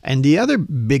 And the other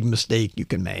big mistake you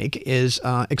can make is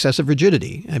excessive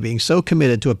rigidity, being so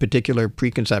committed to a particular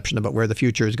preconception about where the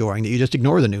future is going that you just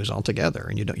ignore the news altogether,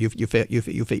 and you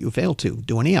fail to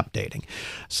do any updating.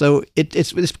 So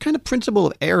it's this kind of principle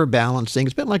of error balancing.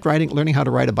 It's a bit like learning how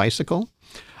to ride a bicycle.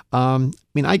 I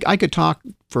mean, I could talk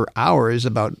for hours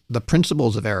about the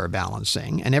principles of error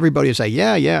balancing, and everybody would say,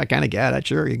 yeah, I kind of get it.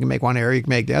 Sure, you can make one error, you can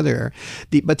make the other error.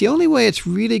 But the only way it's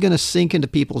really going to sink into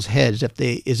people's heads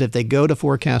is if they go to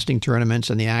forecasting tournaments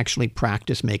and they actually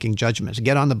practice making judgments,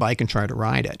 get on the bike and try to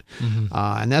ride it. Mm-hmm.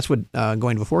 And that's what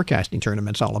going to a forecasting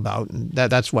tournament's all about. And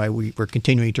that's why we're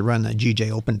continuing to run the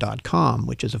GJOpen.com,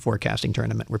 which is a forecasting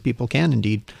tournament where people can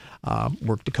indeed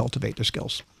work to cultivate their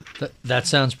skills. That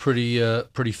sounds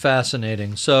pretty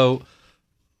fascinating. So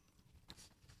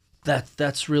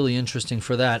that's really interesting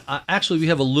for that. Actually, we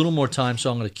have a little more time,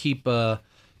 so I'm going to keep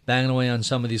banging away on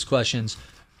some of these questions.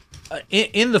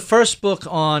 In the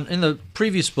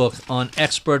previous book on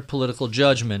expert political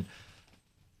judgment,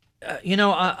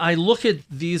 I look at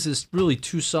these as really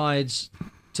two sides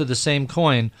to the same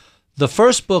coin. The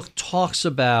first book talks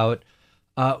about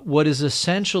what is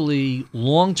essentially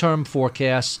long-term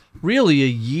forecasts, really a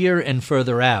year and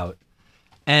further out,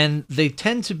 and they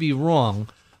tend to be wrong.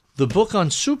 The book on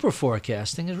super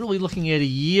forecasting is really looking at a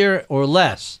year or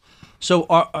less. So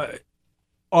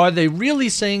are they really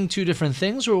saying two different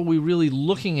things, or are we really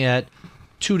looking at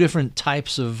two different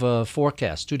types of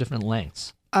forecasts, two different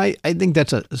lengths? I think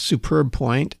that's a superb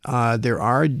point. There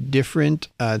are different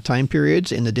time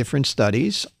periods in the different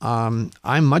studies.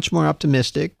 I'm much more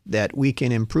optimistic that we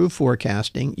can improve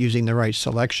forecasting using the right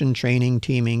selection, training,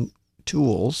 teaming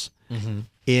tools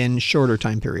in shorter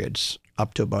time periods,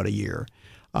 up to about a year.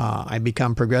 I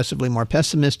become progressively more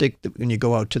pessimistic when you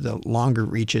go out to the longer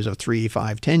reaches of 3,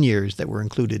 5, 10 years that were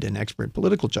included in expert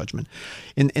political judgment.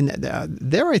 And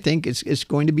there, I think, it's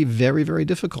going to be very, very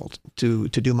difficult to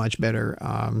do much better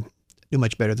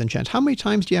than chance. How many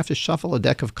times do you have to shuffle a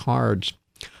deck of cards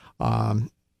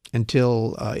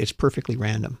until it's perfectly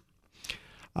random?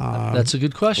 That's a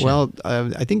good question. Well,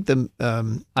 I think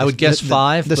I would guess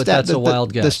 5, but that's a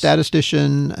wild guess. The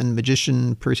statistician and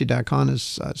magician Percy Dacon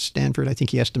is Stanford. I think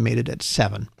he estimated at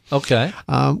 7. Okay.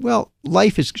 Well,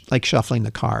 life is like shuffling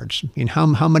the cards. I mean,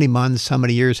 how many months, how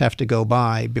many years have to go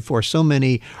by before so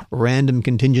many random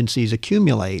contingencies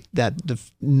accumulate that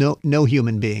no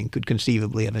human being could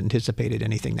conceivably have anticipated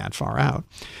anything that far out?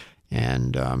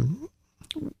 And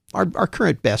our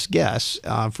current best guess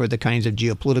for the kinds of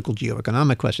geopolitical,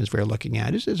 geoeconomic questions we're looking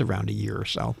at is around a year or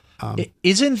so.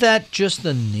 Isn't that just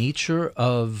the nature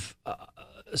of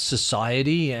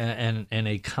society and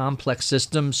a complex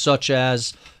system such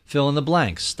as fill in the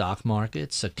blanks, stock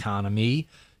markets, economy,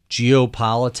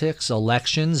 geopolitics,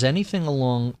 elections, anything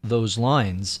along those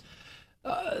lines.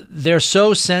 They're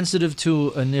so sensitive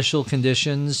to initial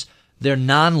conditions. They're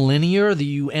nonlinear.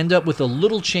 You end up with a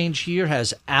little change here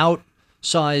has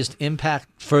outsized impact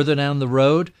further down the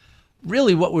road.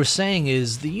 Really what we're saying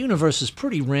is the universe is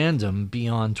pretty random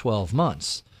beyond 12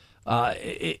 months.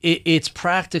 It's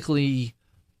practically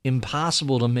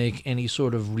impossible to make any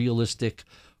sort of realistic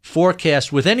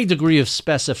forecast with any degree of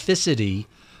specificity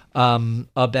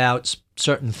about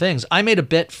certain things. I made a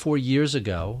bet 4 years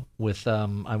ago with,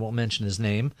 I won't mention his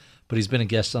name, but he's been a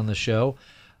guest on the show,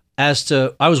 as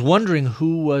to, I was wondering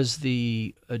who was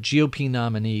the GOP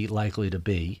nominee likely to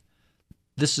be.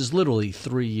 This is literally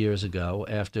 3 years ago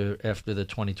after the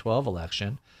 2012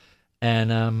 election.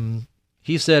 And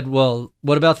he said, well,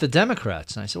 what about the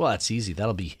Democrats? And I said, well, that's easy.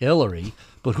 That'll be Hillary.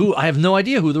 But who? I have no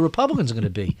idea who the Republicans are going to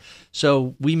be.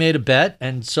 So we made a bet,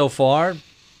 and so far,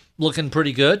 looking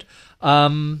pretty good.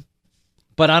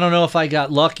 But I don't know if I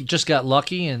got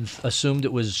lucky and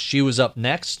assumed she was up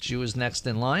next. She was next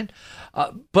in line.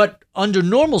 But under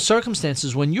normal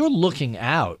circumstances, when you're looking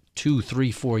out 2,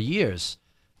 3, 4 years,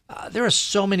 there are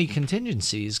so many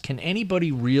contingencies. Can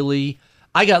anybody really...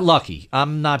 I got lucky.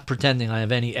 I'm not pretending I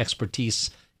have any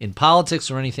expertise in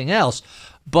politics or anything else,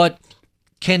 but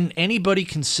can anybody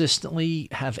consistently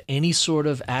have any sort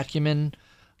of acumen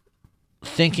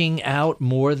thinking out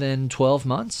more than 12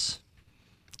 months?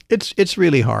 It's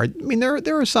really hard. I mean,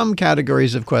 there are some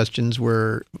categories of questions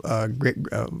where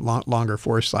longer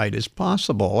foresight is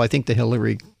possible. I think the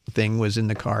Hillary thing was in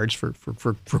the cards for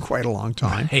quite a long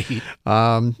time. Right.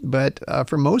 But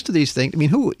for most of these things,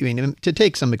 to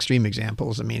take some extreme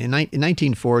examples, in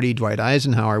 1940, Dwight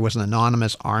Eisenhower was an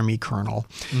anonymous Army colonel.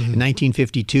 Mm-hmm. In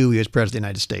 1952, he was president of the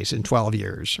United States in 12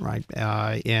 years, right?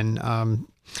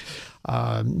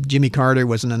 Jimmy Carter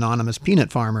was an anonymous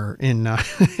peanut farmer in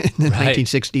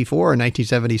 1964 and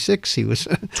 1976. He was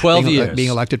 12 years being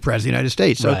elected president of the United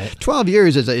States. So right. 12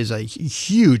 years is a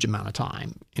huge amount of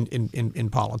time in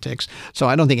politics. So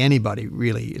I don't think anybody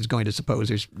really is going to suppose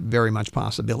there's very much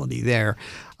possibility there.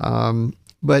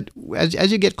 But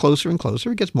as you get closer and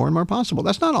closer, it gets more and more possible.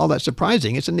 That's not all that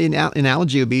surprising. It's the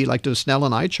analogy would be like the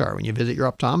Snellen eye chart when you visit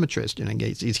your optometrist.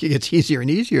 It gets easier and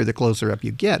easier the closer up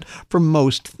you get for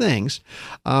most things.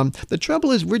 The trouble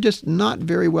is we're just not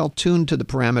very well tuned to the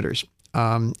parameters.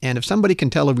 And if somebody can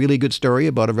tell a really good story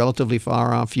about a relatively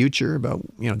far-off future, about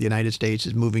the United States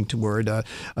is moving toward a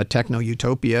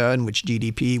techno-utopia in which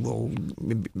GDP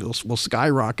will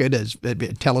skyrocket as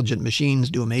intelligent machines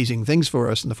do amazing things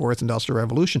for us in the fourth industrial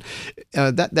revolution,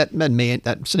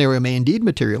 that scenario may indeed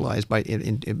materialize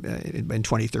in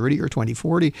 2030 or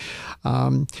 2040.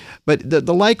 But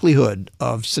the likelihood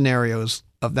of scenarios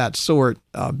of that sort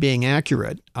being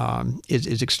accurate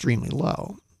is extremely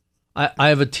low. I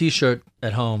have a T-shirt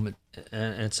at home,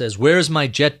 and it says, "Where's my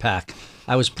jetpack?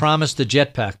 I was promised a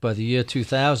jetpack by the year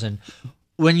 2000."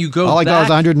 When you go all I back, got is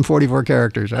 144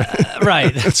 characters.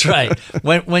 Right, that's right.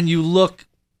 When you look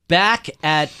back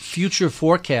at future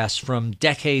forecasts from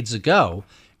decades ago,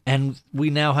 and we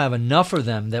now have enough of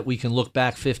them that we can look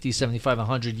back 50, 75,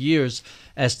 100 years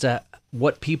as to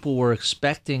what people were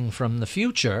expecting from the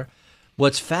future.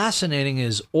 What's fascinating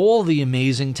is all the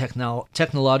amazing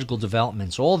technological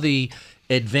developments, all the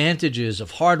advantages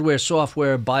of hardware,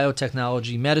 software,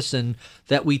 biotechnology, medicine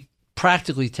that we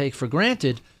practically take for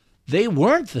granted. They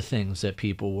weren't the things that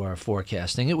people were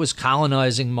forecasting. It was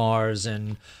colonizing Mars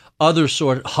and other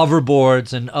sort of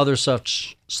hoverboards and other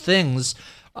such things.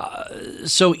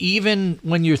 So even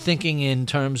when you're thinking in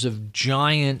terms of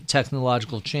giant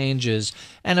technological changes,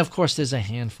 and of course there's a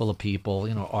handful of people,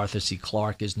 Arthur C.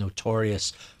 Clarke is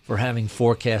notorious for having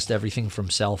forecast everything from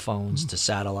cell phones to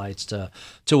satellites to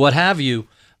what have you.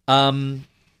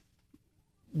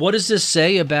 What does this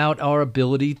say about our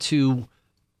ability to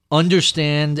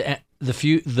understand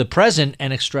the present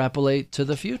and extrapolate to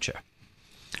the future?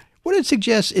 What it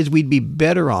suggests is we'd be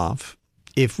better off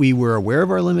if we were aware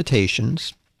of our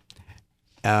limitations,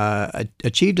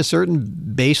 achieved a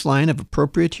certain baseline of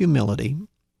appropriate humility,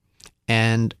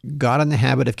 and got in the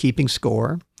habit of keeping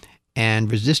score,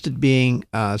 and resisted being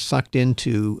sucked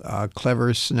into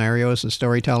clever scenarios and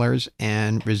storytellers,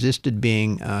 and resisted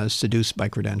being seduced by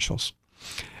credentials.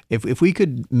 If we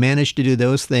could manage to do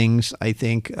those things, I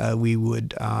think we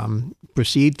would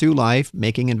proceed through life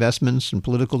making investments and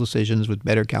political decisions with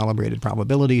better calibrated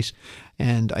probabilities,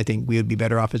 and I think we would be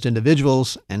better off as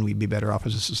individuals, and we'd be better off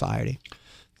as a society.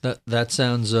 That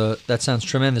sounds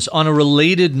tremendous. On a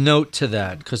related note to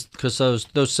that, because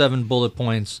those 7 bullet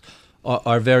points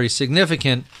are very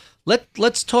significant.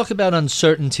 Let's talk about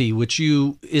uncertainty, which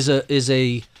is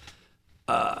a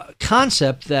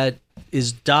concept that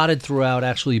is dotted throughout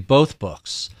actually both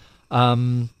books.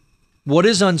 What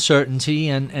is uncertainty,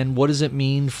 and what does it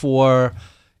mean for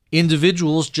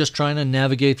individuals just trying to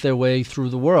navigate their way through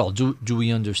the world? Do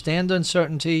we understand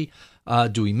uncertainty?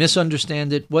 Do we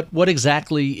misunderstand it? What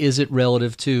exactly is it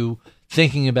relative to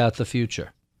thinking about the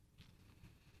future?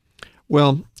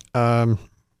 Well, there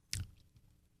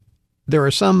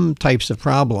are some types of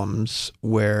problems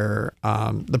where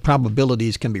the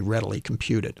probabilities can be readily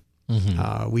computed.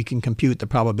 Mm-hmm. We can compute the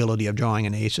probability of drawing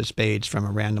an ace of spades from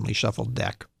a randomly shuffled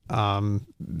deck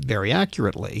very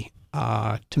accurately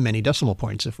to many decimal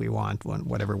points if we want,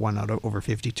 whatever 1 out of over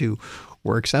 52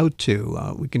 works out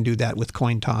to. We can do that with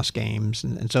coin toss games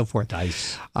and so forth.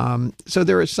 Dice. So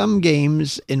there are some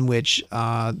games in which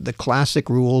the classic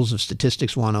rules of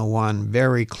Statistics 101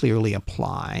 very clearly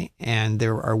apply, and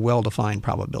there are well-defined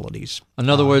probabilities. In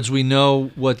other words, we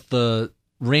know what the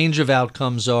range of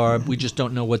outcomes are. We just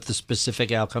don't know what the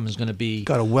specific outcome is going to be.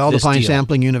 Got a well-defined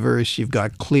sampling universe. You've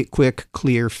got quick,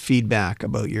 clear feedback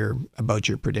about your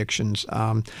predictions.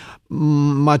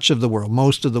 Much of the world,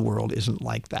 most of the world, isn't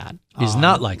like that. Is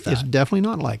not like that. It's definitely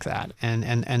not like that.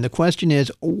 And the question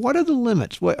is, what are the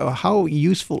limits? How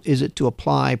useful is it to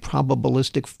apply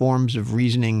probabilistic forms of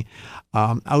reasoning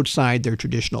outside their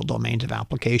traditional domains of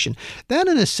application? That,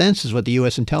 in a sense, is what the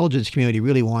U.S. intelligence community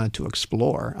really wanted to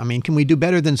explore. I mean, can we do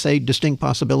better than, say, distinct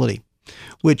possibility?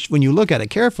 Which, when you look at it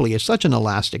carefully, is such an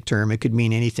elastic term. It could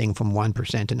mean anything from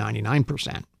 1% to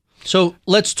 99%. So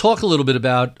let's talk a little bit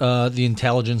about the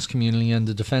intelligence community and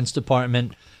the Defense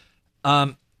Department.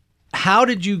 How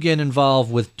did you get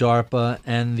involved with DARPA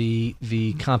and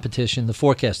the competition, the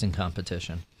forecasting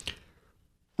competition?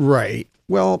 Right.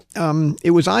 Well,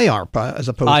 it was IARPA as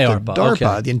opposed to DARPA.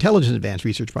 Okay. The Intelligence Advanced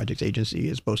Research Projects Agency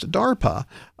as opposed to DARPA,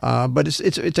 but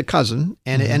it's a cousin,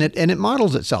 and it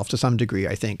models itself to some degree,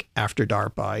 I think, after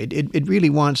DARPA. It really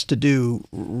wants to do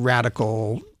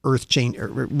radical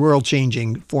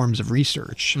world-changing forms of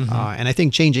research, and I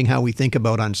think changing how we think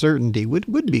about uncertainty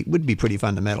would be pretty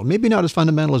fundamental. Maybe not as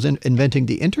fundamental as inventing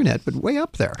the internet, but way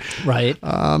up there. Right.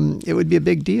 It would be a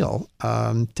big deal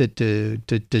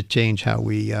to change how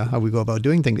we go about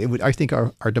doing things. I think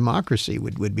our democracy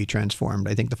would be transformed.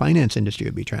 I think the finance industry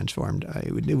would be transformed.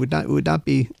 It would not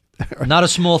be. Not a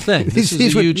small thing. This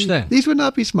is a huge thing. These would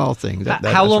not be small things.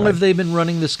 How long have they been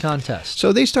running this contest?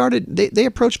 So they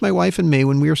approached my wife and me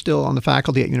when we were still on the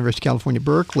faculty at University of California,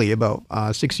 Berkeley, about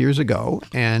 6 years ago.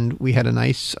 And we had a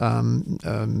nice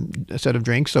set of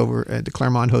drinks over at the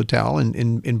Claremont Hotel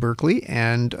in Berkeley.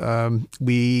 And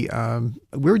we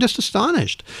were just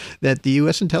astonished that the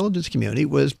U.S. intelligence community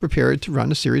was prepared to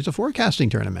run a series of forecasting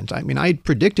tournaments. I mean, I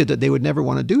predicted that they would never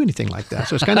want to do anything like that.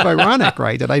 So it's kind of ironic,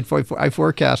 right, that I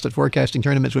forecast that forecasting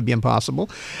tournaments would be impossible.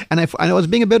 And I was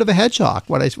being a bit of a hedgehog.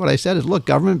 What I said is, look,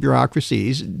 government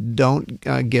bureaucracies don't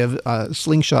give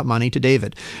slingshot money to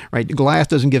David, right? Goliath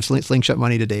doesn't give slingshot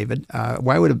money to David.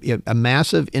 Why would a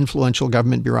massive, influential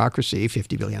government bureaucracy,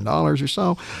 $50 billion or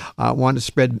so, want to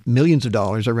spread millions of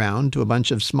dollars around to a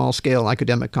bunch of small-scale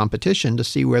academic competition to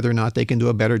see whether or not they can do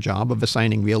a better job of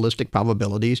assigning realistic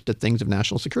probabilities to things of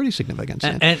national security significance?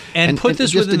 And put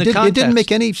this within the context. It didn't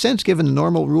make any sense given the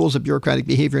normal rules of bureaucratic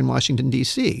behavior in Washington,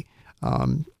 D.C.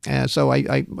 And so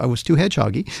I was too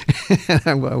hedgehoggy.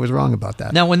 I was wrong about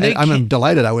that. Now, I'm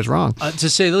delighted I was wrong. To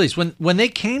say the least. When they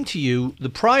came to you, the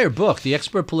prior book, the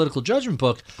Expert Political Judgment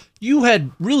book, you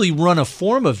had really run a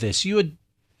form of this. You had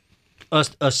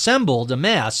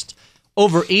amassed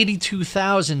over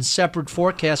 82,000 separate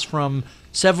forecasts from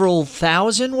several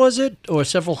thousand, was it? Or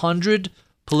several hundred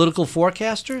political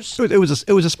forecasters? It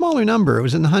was a smaller number. It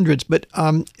was in the hundreds. But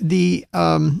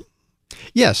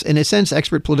yes, in a sense,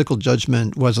 Expert Political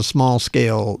Judgment was a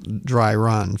small-scale dry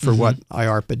run for what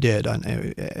IARPA did.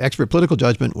 Expert Political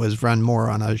Judgment was run more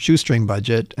on a shoestring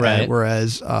budget, right.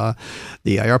 Whereas the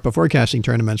IARPA forecasting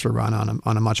tournaments were run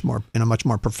on a much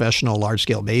more professional,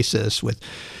 large-scale basis with.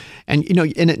 And,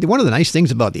 one of the nice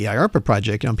things about the IARPA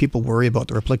project, people worry about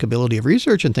the replicability of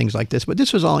research and things like this, but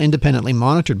this was all independently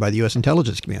monitored by the U.S.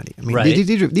 intelligence community. I mean, right.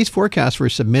 these forecasts were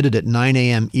submitted at 9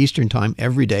 a.m. Eastern time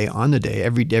every day on the day.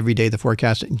 Every day the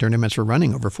forecasting tournaments were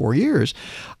running over 4 years.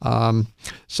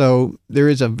 So there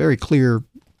is a very clear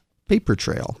paper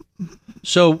trail.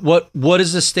 So what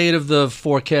is the state of the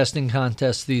forecasting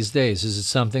contest these days? Is it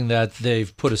something that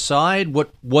they've put aside?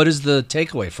 What is the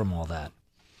takeaway from all that?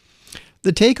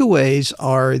 The takeaways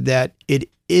are that it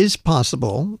is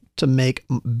possible to make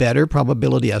better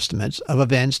probability estimates of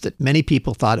events that many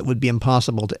people thought it would be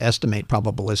impossible to estimate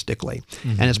probabilistically.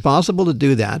 And it's possible to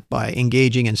do that by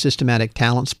engaging in systematic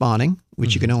talent spotting,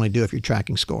 which you can only do if you're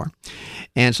tracking score.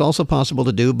 And it's also possible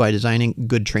to do by designing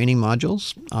good training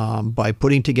modules, by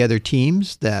putting together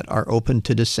teams that are open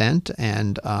to dissent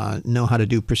and know how to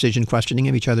do precision questioning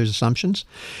of each other's assumptions,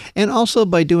 and also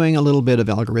by doing a little bit of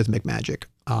algorithmic magic.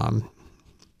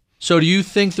 So do you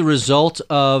think the result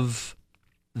of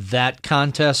that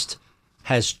contest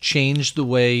has changed the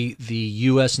way the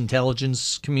U.S.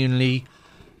 intelligence community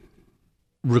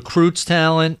recruits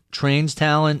talent, trains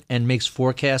talent, and makes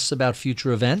forecasts about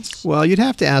future events? Well, you'd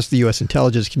have to ask the U.S.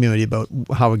 intelligence community about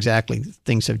how exactly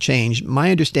things have changed. My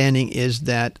understanding is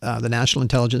that the National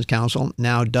Intelligence Council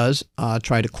now does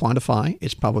try to quantify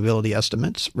its probability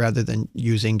estimates rather than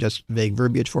using just vague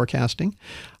verbiage forecasting.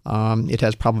 It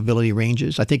has probability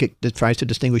ranges. I think it tries to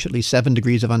distinguish at least 7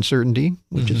 degrees of uncertainty,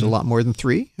 which is a lot more than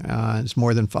 3. It's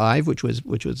more than 5, which was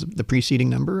the preceding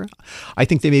number. I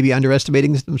think they may be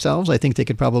underestimating themselves. I think they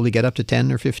could probably get up to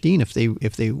 10 or 15 if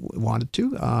they wanted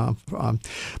to.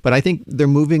 But I think they're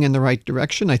moving in the right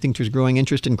direction. I think there's growing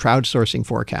interest in crowdsourcing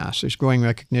forecasts. There's growing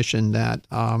recognition that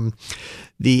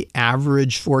the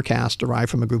average forecast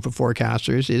derived from a group of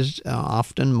forecasters is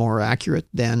often more accurate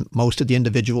than most of the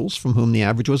individuals from whom the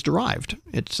average was derived.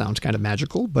 It sounds kind of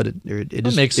magical, but it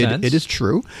is, makes sense. It is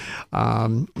true.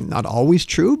 Not always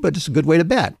true, but it's a good way to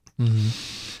bet.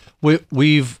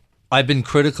 I've been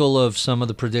critical of some of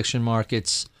the prediction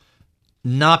markets,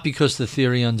 not because the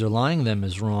theory underlying them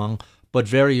is wrong, but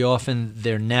very often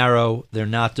they're narrow, they're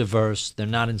not diverse, they're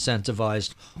not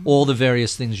incentivized. All the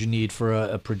various things you need for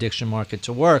a prediction market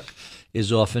to work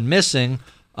is often missing.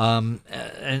 And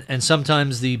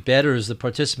sometimes the bettors, the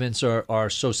participants, are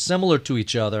so similar to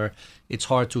each other, it's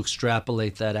hard to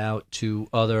extrapolate that out to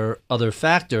other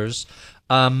factors.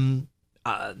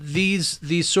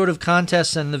 These sort of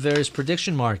contests and the various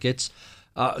prediction markets,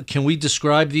 can we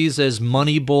describe these as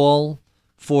Moneyball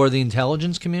for the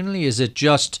intelligence community? Is it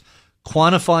just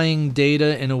quantifying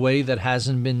data in a way that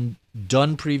hasn't been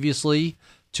done previously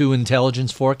to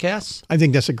intelligence forecasts? I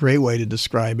think that's a great way to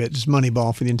describe it. It's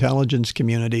Moneyball for the intelligence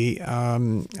community. I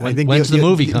think when's the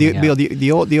movie coming out?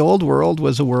 The old world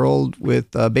was a world with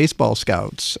baseball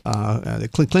scouts, the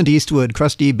Clint Eastwood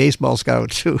crusty baseball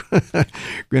scouts who,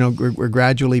 were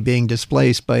gradually being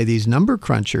displaced by these number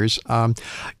crunchers.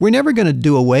 We're never going to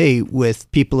do away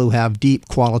with people who have deep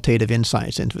qualitative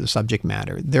insights into the subject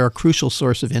matter. They're a crucial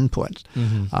source of input.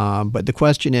 But the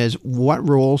question is, what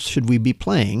roles should we be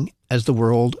playing as the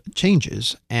world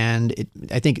changes? And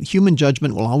I think human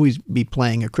judgment will always be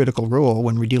playing a critical role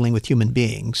when we're dealing with human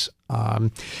beings.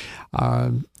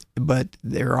 But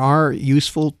there are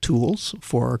useful tools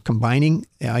for combining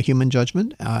human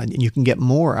judgment, and you can get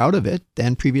more out of it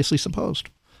than previously supposed.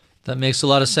 That makes a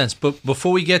lot of sense. But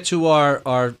before we get to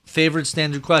our favorite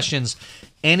standard questions,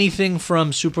 anything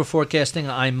from super forecasting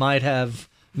I might have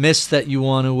missed that you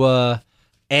want to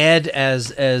add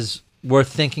as worth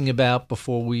thinking about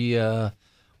before we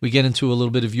get into a little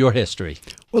bit of your history?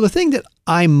 Well, the thing that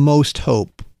I most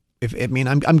hope,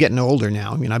 I'm getting older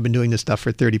now. I've been doing this stuff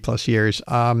for 30 plus years.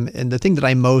 And the thing that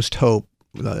I most hope,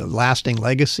 the lasting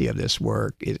legacy of this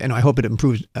work, and I hope it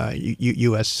improves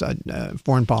U.S.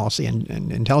 Foreign policy and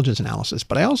intelligence analysis,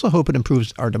 but I also hope it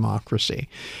improves our democracy.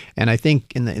 And I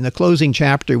think in the closing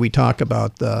chapter, we talk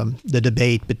about the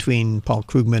debate between Paul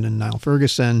Krugman and Niall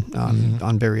Ferguson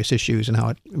on various issues and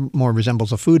how it more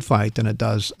resembles a food fight than it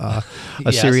does a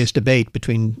Yes. serious debate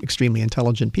between extremely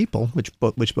intelligent people, which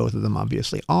both of them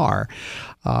obviously are.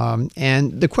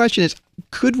 And the question is,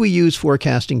 could we use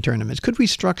forecasting tournaments? Could we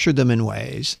structure them in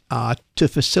ways to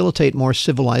facilitate more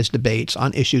civilized debates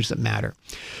on issues that matter?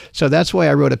 So that's why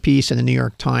I wrote a piece in the New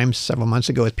York Times several months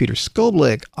ago with Peter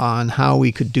Skoblik on how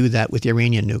we could do that with the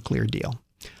Iranian nuclear deal.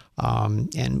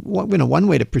 And one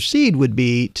way to proceed would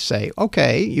be to say,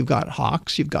 okay, you've got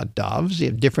hawks, you've got doves, you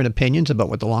have different opinions about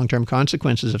what the long-term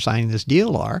consequences of signing this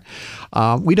deal are.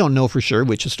 We don't know for sure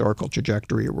which historical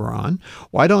trajectory we're on.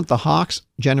 Why don't the hawks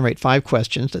generate 5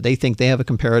 questions that they think they have a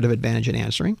comparative advantage in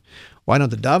answering? Why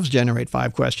don't the doves generate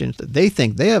 5 questions that they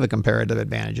think they have a comparative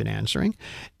advantage in answering?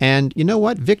 And you know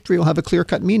what? Victory will have a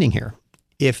clear-cut meaning here.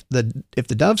 If the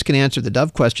doves can answer the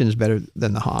dove questions better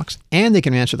than the hawks, and they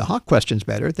can answer the hawk questions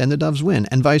better, then the doves win,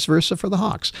 and vice versa for the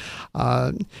hawks.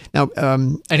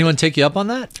 Anyone take you up on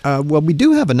that? Well, we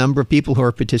do have a number of people who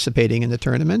are participating in the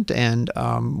tournament, and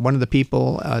one of the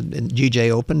people in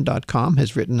gjopen.com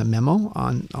has written a memo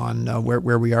on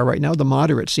where we are right now. The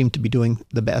moderates seem to be doing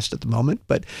the best at the moment,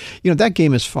 but that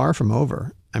game is far from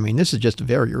over. I mean, this is just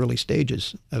very early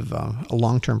stages of a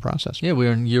long-term process. Yeah,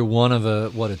 we're in year one of a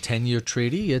 10-year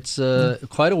treaty. It's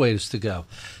quite a ways to go.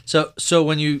 So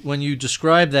when you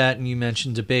describe that and you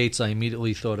mentioned debates, I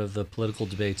immediately thought of the political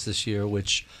debates this year,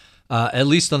 which, at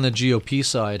least on the GOP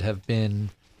side, have been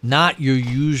not your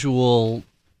usual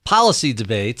policy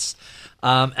debates.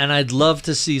 And I'd love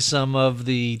to see some of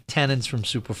the tenets from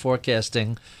super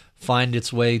forecasting find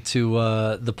its way to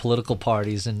the political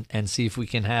parties and see if we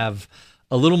can have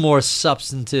a little more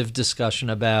substantive discussion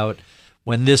about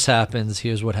when this happens,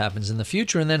 here's what happens in the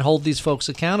future, and then hold these folks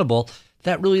accountable.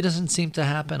 That really doesn't seem to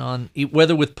happen on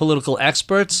whether with political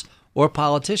experts or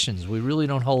politicians. We really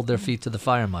don't hold their feet to the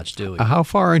fire much, do we? How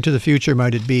far into the future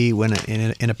might it be when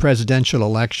in a presidential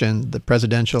election, the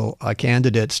presidential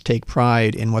candidates take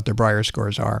pride in what their Breyer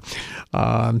scores are?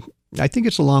 I think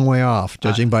it's a long way off,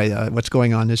 judging by what's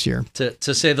going on this year,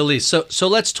 to say the least. So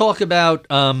let's talk about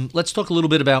a little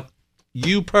bit about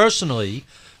you personally,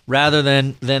 rather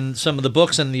than some of the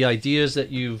books and the ideas that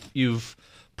you've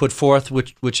put forth,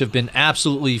 which have been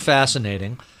absolutely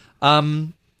fascinating.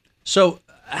 So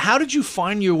how did you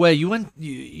find your way? You went to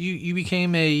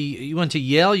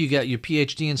Yale. You got your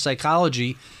PhD in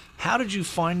psychology. How did you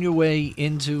find your way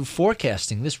into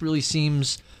forecasting? This really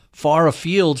seems far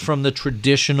afield from the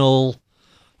traditional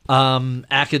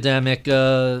academic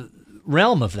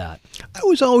realm of that. I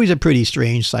was always a pretty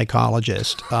strange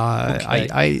psychologist. Okay.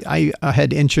 I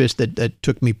had interests that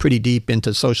took me pretty deep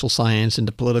into social science,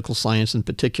 into political science in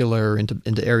particular,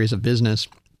 into areas of business.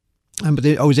 But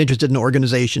I was interested in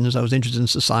organizations. I was interested in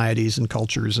societies and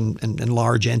cultures and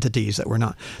large entities that were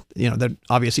not, that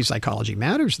obviously psychology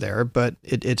matters there, but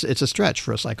it's a stretch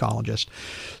for a psychologist.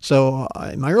 So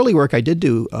in my early work, I did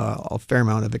do a fair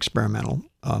amount of experimental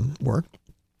work,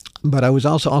 but I was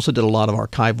also did a lot of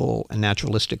archival and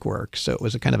naturalistic work. So it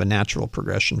was a kind of a natural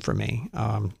progression for me.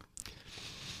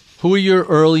 Who are your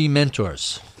early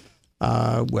mentors?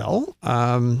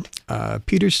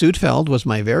 Peter Soutfeld was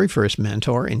my very first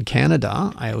mentor in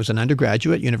Canada. I was an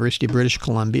undergraduate at University of British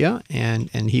Columbia,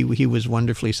 and he was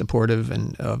wonderfully supportive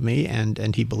of me,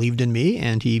 and he believed in me,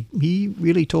 and he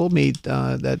really told me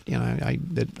that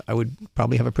I would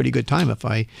probably have a pretty good time if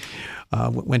I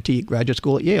went to graduate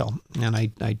school at Yale, and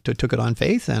I took it on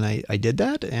faith, and I did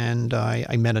that, and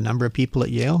I met a number of people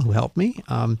at Yale who helped me.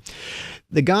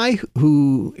 The guy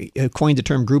who coined the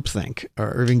term groupthink,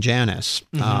 Irving Janis,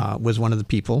 was one of the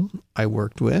people I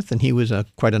worked with, and he was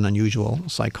quite an unusual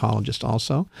psychologist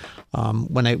also.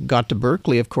 When I got to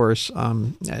Berkeley, of course,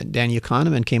 Danny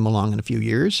Kahneman came along in a few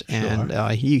years, and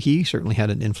he certainly had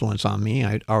an influence on me.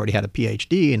 I already had a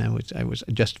PhD, and I was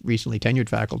just recently tenured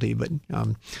faculty, but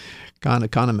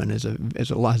Kahneman is a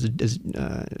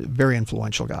very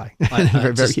influential guy.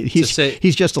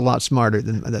 He's just a lot smarter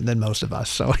than most of us,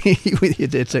 so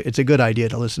it's a good idea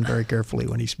to listen very carefully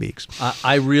when he speaks.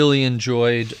 I really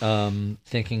enjoyed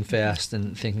thinking fast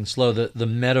and thinking slow. The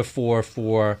metaphor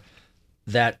for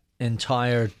that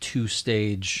entire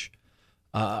two-stage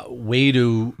way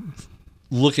to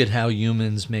look at how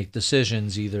humans make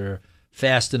decisions, either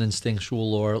fast and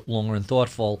instinctual or longer and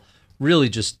thoughtful, really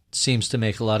just seems to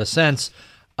make a lot of sense.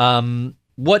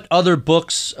 What other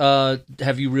books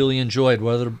have you really enjoyed?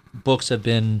 What other books have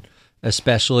been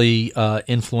especially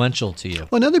influential to you?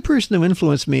 Well, another person who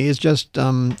influenced me is just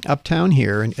uptown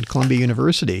here at Columbia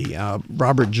University,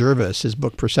 Robert Jervis, his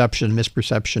book Perception,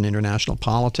 Misperception, International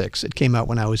Politics. It came out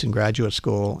when I was in graduate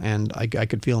school, and I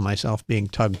could feel myself being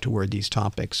tugged toward these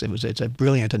topics. It's a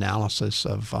brilliant analysis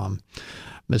of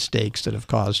mistakes that have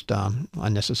caused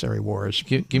unnecessary wars.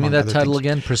 Give me that title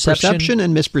again. Perception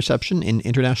and Misperception in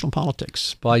International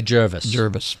Politics. By Jervis.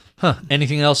 Jervis. Huh.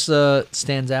 Anything else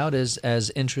stands out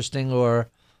as interesting or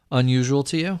unusual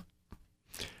to you?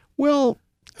 Well,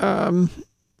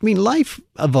 life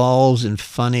evolves in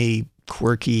funny,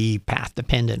 quirky,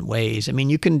 path-dependent ways.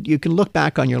 You can look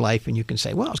back on your life and you can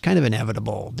say, well, it's kind of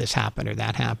inevitable this happened or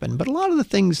that happened. But a lot of the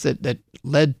things that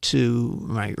led to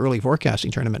my early forecasting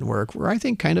tournament work were, I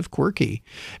think, kind of quirky.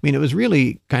 It was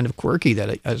really kind of quirky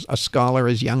that a scholar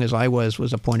as young as I was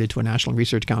appointed to a National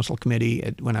Research Council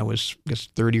committee when I was,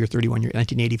 30 or 31 years,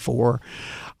 1984.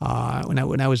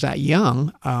 When I was that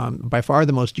young, by far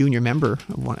the most junior member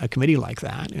of a committee like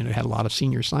that, and it had a lot of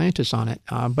senior scientists on it.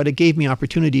 But it gave me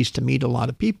opportunities to meet a lot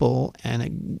of people, and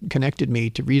it connected me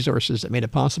to resources that made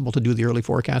it possible to do the early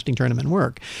forecasting tournament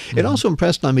work. Mm-hmm. It also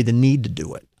impressed on me the need to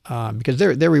do it. Because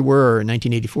there we were in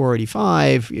 1984,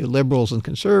 85, liberals and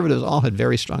conservatives all had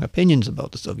very strong opinions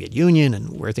about the Soviet Union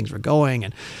and where things were going.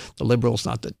 And the liberals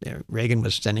thought that Reagan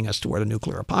was sending us toward a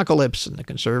nuclear apocalypse, and the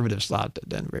conservatives thought that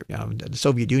the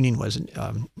Soviet Union was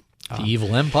The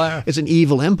evil empire? It's an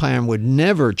evil empire and would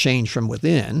never change from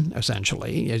within,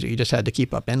 essentially. You just had to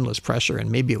keep up endless pressure,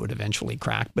 and maybe it would eventually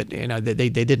crack. But they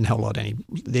didn't hold out and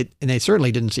they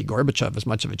certainly didn't see Gorbachev as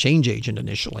much of a change agent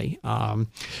initially.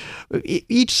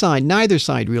 Neither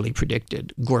side really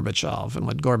predicted Gorbachev and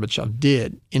what Gorbachev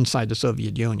did inside the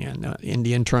Soviet Union in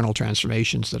the internal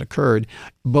transformations that occurred.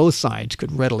 Both sides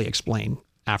could readily explain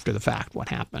after the fact what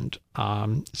happened.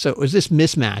 So it was this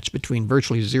mismatch between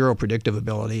virtually zero predictive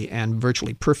ability and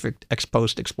virtually perfect ex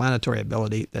post explanatory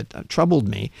ability that troubled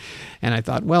me. And I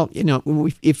thought, well,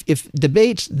 if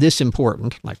debates this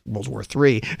important, like World War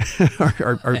III,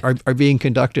 are being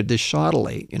conducted this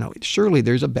shoddily, surely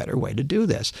there's a better way to do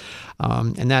this.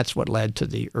 And that's what led to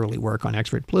the early work on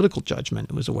expert political judgment.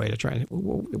 It was a way to try,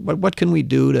 what can we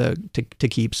do to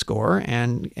keep score?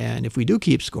 And if we do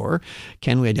keep score,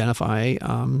 can we identify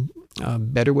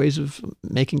better ways of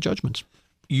making judgments?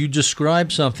 You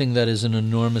describe something that is an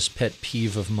enormous pet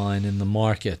peeve of mine in the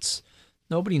markets.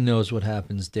 Nobody knows what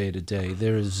happens day to day.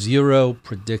 There is zero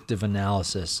predictive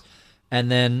analysis. And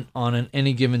then on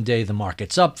any given day, the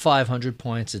market's up 500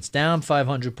 points, it's down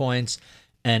 500 points.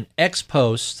 And ex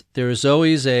post, there is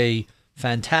always a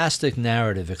fantastic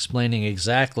narrative explaining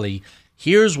exactly,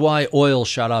 here's why oil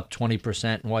shot up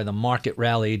 20% and why the market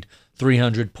rallied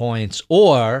 300 points,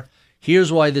 or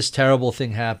here's why this terrible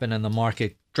thing happened and the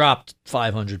market dropped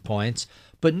 500 points.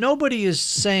 But nobody is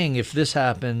saying if this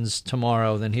happens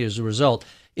tomorrow, then here's the result.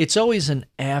 It's always an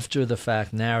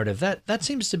after-the-fact narrative. That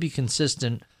seems to be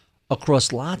consistent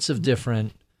across lots of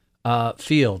different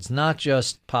fields, not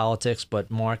just politics, but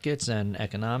markets and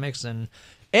economics. And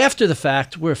after the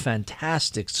fact, we're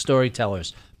fantastic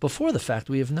storytellers. Before the fact,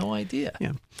 we have no idea.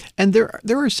 Yeah. And there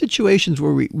are situations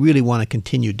where we really want to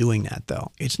continue doing that,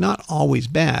 though. It's not always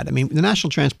bad. I mean, the National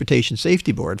Transportation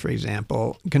Safety Board, for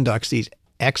example, conducts these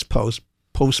ex post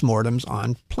postmortems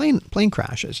on plane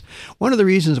crashes. One of the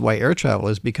reasons why air travel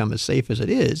has become as safe as it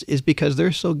is because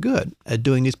they're so good at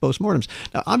doing these postmortems.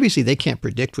 Now, obviously, they can't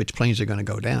predict which planes are going to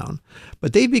go down,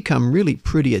 but they've become really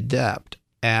pretty adept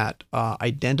at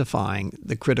identifying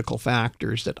the critical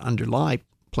factors that underlie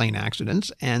plane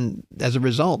accidents, and as a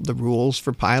result, the rules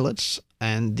for pilots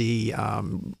and the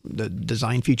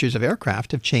design features of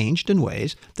aircraft have changed in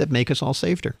ways that make us all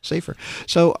safer.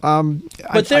 So,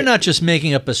 but they're not just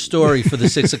making up a story for the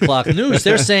 6 o'clock news.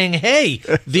 They're saying, "Hey,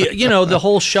 the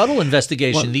whole shuttle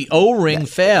investigation, the O-ring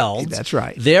failed. That's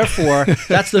right. Therefore,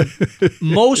 that's the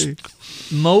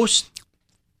most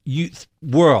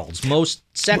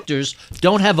sectors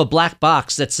don't have a black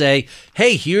box that say,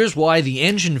 hey, here's why the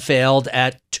engine failed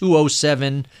at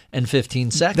 2:07 and 15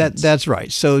 seconds. That's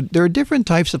right. So there are different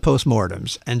types of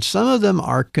postmortems, and some of them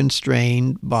are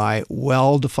constrained by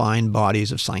well-defined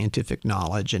bodies of scientific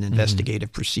knowledge and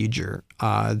investigative procedure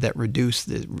that reduce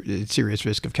the serious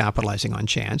risk of capitalizing on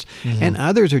chance, and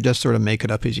others are just sort of make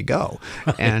it up as you go.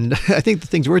 And I think the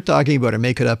things we're talking about are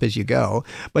make it up as you go,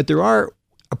 but there are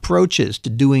approaches to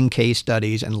doing case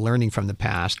studies and learning from the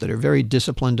past that are very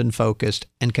disciplined and focused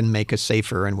and can make us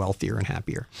safer and wealthier and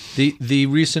happier. The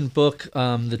recent book,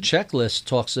 The Checklist,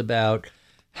 talks about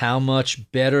how much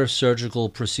better surgical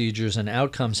procedures and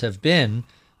outcomes have been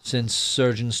since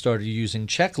surgeons started using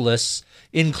checklists,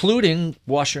 including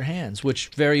wash your hands,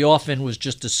 which very often was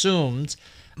just assumed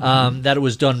that it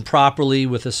was done properly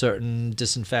with a certain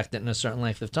disinfectant in a certain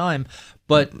length of time.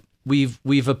 But we've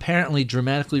apparently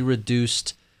dramatically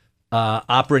reduced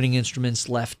operating instruments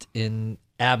left in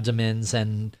abdomens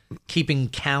and keeping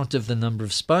count of the number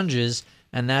of sponges,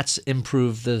 and that's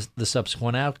improved the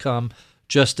subsequent outcome,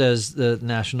 just as the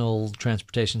National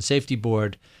Transportation Safety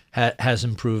Board has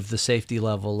improved the safety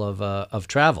level of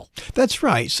travel. That's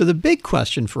right. So the big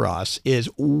question for us is,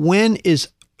 when is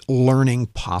learning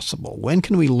possible? When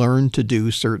can we learn to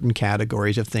do certain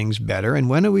categories of things better? And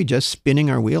when are we just spinning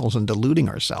our wheels and deluding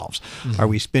ourselves? Are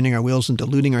we spinning our wheels and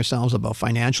deluding ourselves about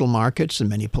financial markets and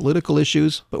many political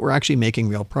issues, but we're actually making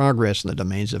real progress in the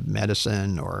domains of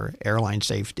medicine or airline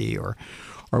safety or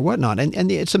whatnot?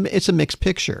 And it's a mixed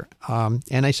picture.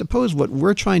 And I suppose what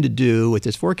we're trying to do with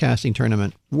this forecasting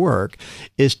tournament work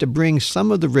is to bring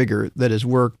some of the rigor that has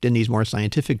worked in these more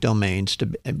scientific domains to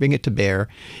bring it to bear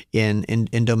in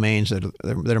domains that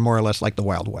are more or less like the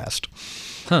Wild West.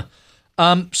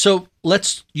 So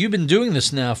you've been doing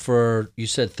this now for, you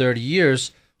said, 30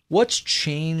 years. What's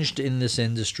changed in this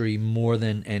industry more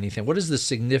than anything? What is the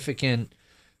significant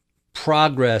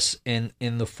progress in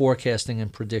the forecasting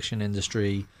and prediction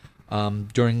industry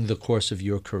during the course of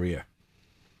your career?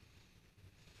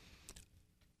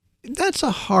 That's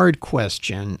a hard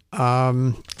question.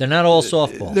 They're not all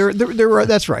softballs.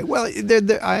 That's right. Well,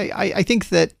 I think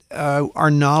that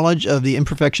our knowledge of the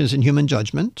imperfections in human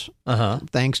judgment,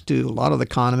 thanks to a lot of the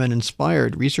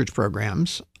Kahneman-inspired research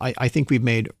programs, I think we've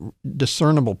made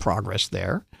discernible progress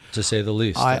there. To say the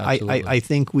least. I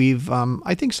think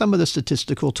I think some of the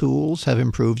statistical tools have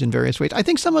improved in various ways. I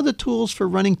think some of the tools for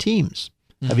running teams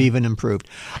have even improved.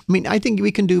 I mean, I think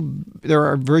we can there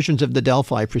are versions of the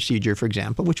Delphi procedure, for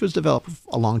example, which was developed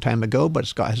a long time ago, but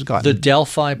has gotten... The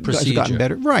Delphi procedure. Has gotten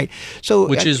better. Right. So,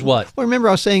 which is what? Well, remember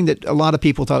I was saying that a lot of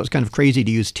people thought it was kind of crazy to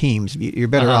use teams. You're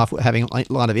better off having a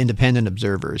lot of independent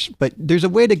observers. But there's a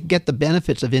way to get the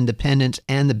benefits of independence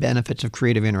and the benefits of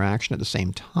creative interaction at the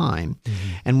same time.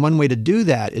 And one way to do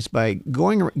that is by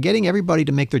getting everybody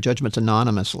to make their judgments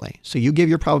anonymously. So you give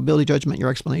your probability judgment,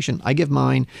 your explanation, I give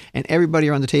mine, and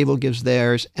everybody on the table gives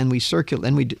theirs, and we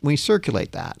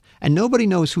circulate that, and nobody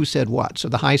knows who said what. So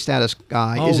the high status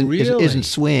guy isn't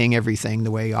swaying everything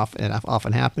the way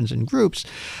often happens in groups,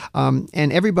 and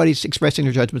everybody's expressing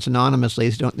their judgments anonymously,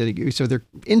 so they're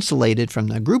insulated from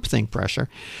the groupthink pressure.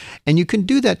 And you can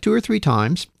do that 2 or 3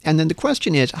 times, and then the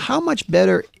question is, how much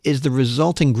better is the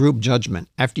resulting group judgment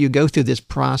after you go through this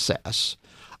process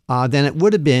than it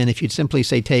would have been if you'd simply,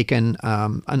 say, taken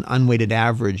an unweighted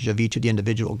average of each of the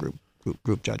individual group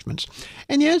judgments?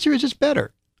 And the answer is it's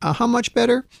better. How much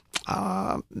better?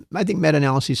 I think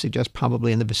meta-analyses suggest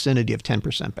probably in the vicinity of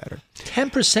 10% better.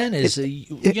 10% is,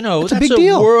 that's a big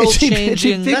deal.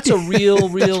 World-changing. That's a real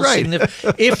right.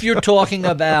 significant. If you're talking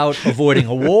about avoiding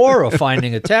a war or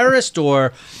finding a terrorist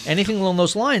or anything along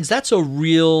those lines, that's a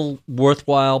real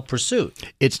worthwhile pursuit.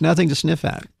 It's nothing to sniff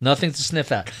at. Nothing to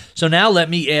sniff at. So now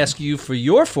let me ask you for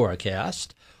your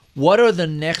forecast. What are the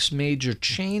next major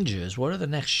changes? What are the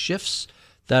next shifts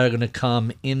that are going to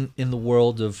come in the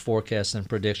world of forecasts and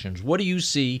predictions? What do you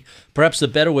see? Perhaps the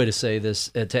better way to say this,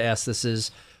 to ask this, is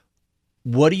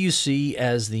what do you see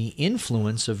as the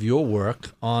influence of your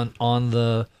work on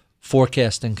the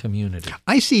forecasting community?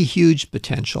 I see huge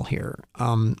potential here.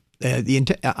 The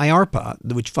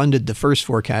IARPA, which funded the first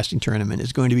forecasting tournament,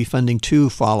 is going to be funding 2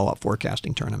 follow-up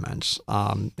forecasting tournaments.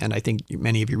 And I think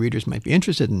many of your readers might be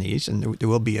interested in these, and there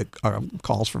will be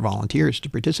calls for volunteers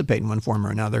to participate in one form or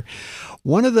another.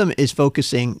 One of them is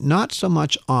focusing not so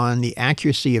much on the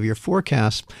accuracy of your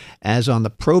forecast as on the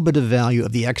probative value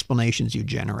of the explanations you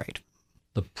generate.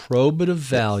 The probative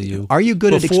value. Are you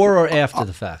good before or after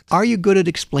the fact? Are you good at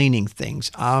explaining things?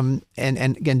 And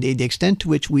again, the extent to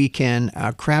which we can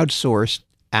crowdsource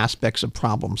aspects of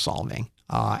problem solving,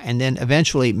 and then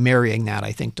eventually marrying that,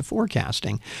 I think, to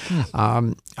forecasting.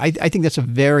 I think that's a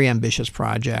very ambitious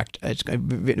project. It's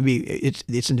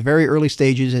in the very early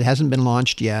stages. It hasn't been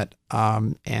launched yet,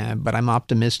 but I'm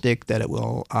optimistic that it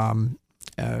will.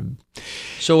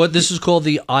 So what this is called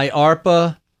the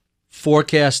IARPA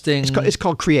forecasting. It's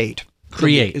called CREATE.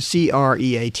 CREATE.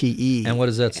 CREATE. And what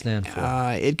does that stand for?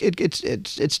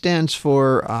 It stands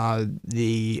for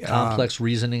the complex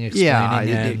reasoning, explaining.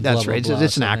 Yeah, that's right.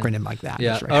 It's an acronym like that.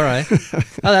 Yeah. That's right. All right.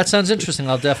 Oh, that sounds interesting.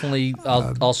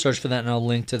 I'll search for that and I'll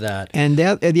link to that. And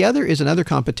the other is another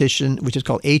competition which is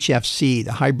called HFC,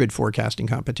 the hybrid forecasting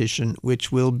competition,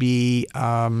 which will be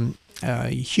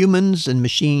humans and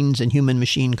machines and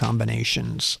human-machine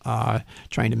combinations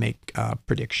trying to make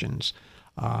predictions,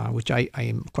 which I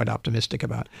am quite optimistic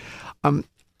about.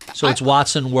 So it's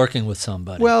Watson working with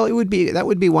somebody. Well, that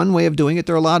would be one way of doing it.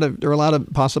 There are a lot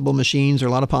of possible machines, there are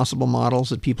a lot of possible models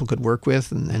that people could work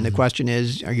with, and the question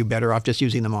is, are you better off just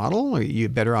using the model, or are you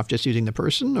better off just using the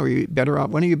person, or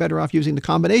when are you better off using the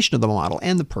combination of the model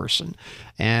and the person?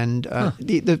 And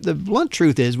the blunt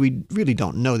truth is, we really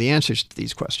don't know the answers to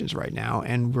these questions right now,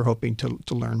 and we're hoping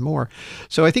to learn more.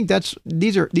 So I think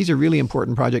these are really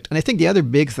important projects. And I think the other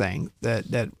big thing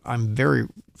that I'm very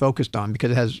focused on,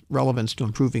 because it has relevance to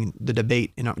improving the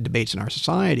debates in our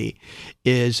society,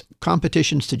 is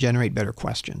competitions to generate better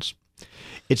questions.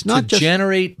 It's not just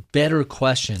generate better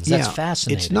questions. That's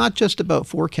fascinating. It's not just about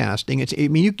forecasting.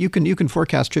 You can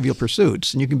forecast Trivial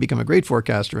Pursuits, and you can become a great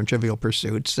forecaster in Trivial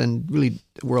Pursuits, and really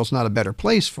the world's not a better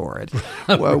place for it.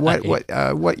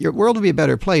 Right. Your world will be a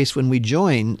better place when we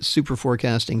join super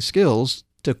forecasting skills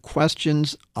to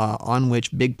questions on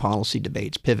which big policy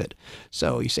debates pivot.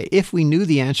 So you say, if we knew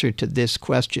the answer to this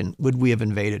question, would we have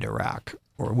invaded Iraq?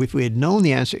 Or if we had known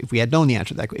the answer, to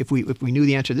that, if we knew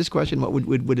the answer to this question, what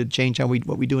would it change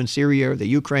what we do in Syria or the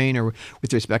Ukraine, or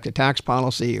with respect to tax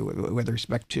policy, or with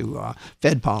respect to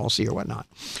Fed policy or whatnot?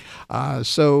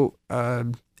 So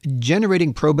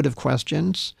generating probative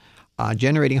questions,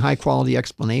 generating high quality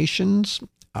explanations,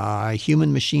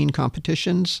 human-machine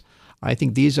competitions, I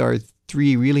think these are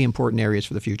 3 really important areas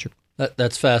for the future.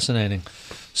 That's fascinating.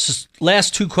 So,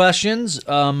 last two questions.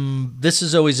 This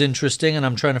is always interesting, and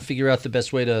I'm trying to figure out the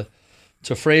best way to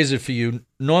phrase it for you.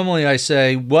 Normally I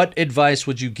say, what advice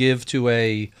would you give to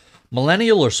a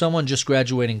millennial or someone just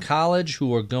graduating college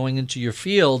who are going into your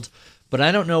field, but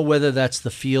I don't know whether that's the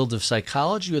field of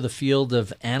psychology or the field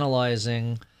of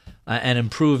analyzing and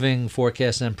improving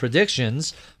forecasts and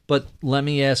predictions. But let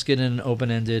me ask it in an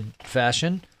open-ended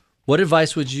fashion. What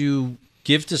advice would you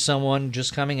give to someone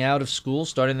just coming out of school,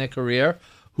 starting their career,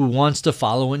 who wants to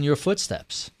follow in your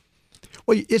footsteps?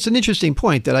 Well, it's an interesting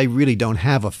point that I really don't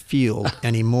have a field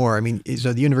anymore. I mean,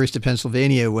 so the University of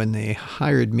Pennsylvania, when they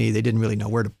hired me, they didn't really know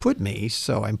where to put me.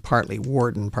 So I'm partly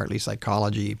Wharton, partly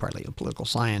psychology, partly political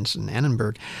science in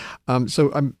Annenberg.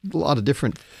 So I'm a lot of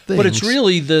different things. But it's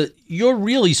really you're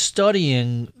really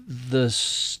studying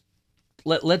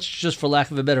let's just, for lack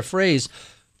of a better phrase,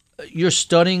 you're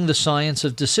studying the science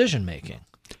of decision making.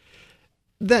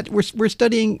 That we're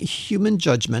studying human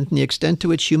judgment and the extent to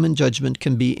which human judgment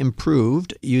can be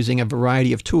improved using a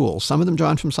variety of tools. Some of them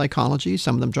drawn from psychology,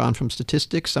 some of them drawn from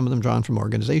statistics, some of them drawn from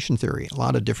organization theory. A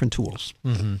lot of different tools.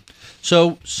 Mm-hmm.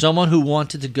 So someone who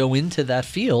wanted to go into that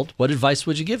field, what advice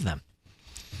would you give them?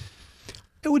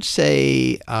 I would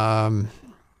say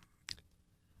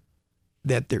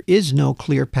that there is no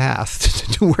clear path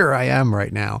to where I am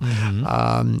right now.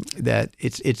 Mm-hmm. That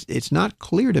it's not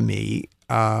clear to me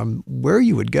where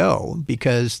you would go,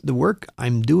 because the work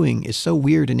I'm doing is so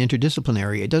weird and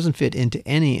interdisciplinary. It doesn't fit into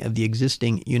any of the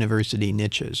existing university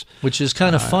niches. Which is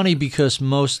kind of funny, because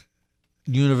most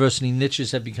university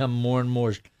niches have become more and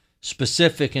more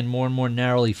specific and more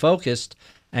narrowly focused,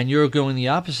 and you're going the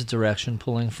opposite direction,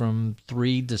 pulling from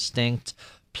three distinct,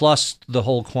 plus the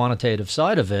whole quantitative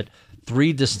side of it,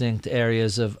 three distinct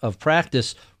areas of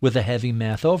practice with a heavy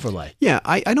math overlay. Yeah,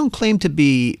 I don't claim to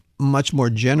be much more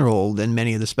general than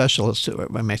many of the specialists,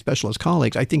 my specialist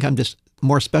colleagues. I think I'm just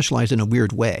more specialized in a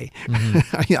weird way.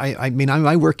 Mm-hmm. I mean,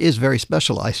 my work is very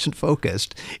specialized and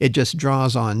focused. It just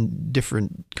draws on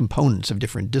different components of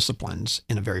different disciplines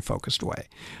in a very focused way.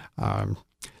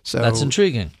 So that's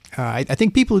intriguing. I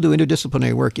think people who do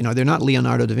interdisciplinary work, they're not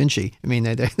Leonardo da Vinci. I mean,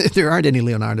 there aren't any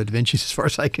Leonardo da Vincis as far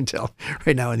as I can tell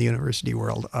right now in the university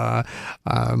world.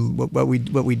 What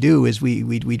we do is we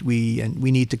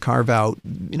need to carve out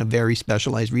very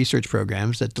specialized research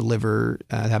programs that deliver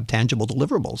have tangible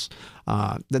deliverables.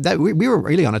 We were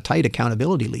really on a tight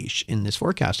accountability leash in this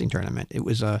forecasting tournament. It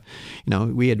was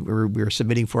we were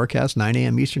submitting forecasts 9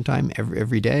 a.m. Eastern time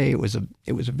every day. It was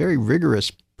a very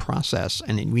rigorous process,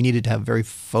 and we needed to have a very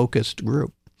focused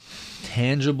group.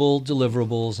 Tangible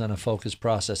deliverables and a focused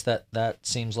process. That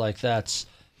seems like that's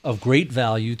of great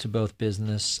value to both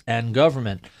business and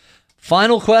government.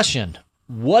 Final question.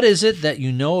 What is it that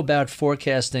you know about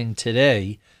forecasting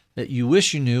today that you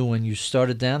wish you knew when you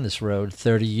started down this road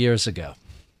 30 years ago?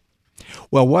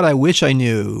 Well, what I wish I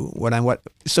knew,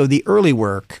 so the early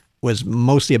work was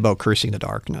mostly about cursing the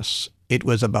darkness. It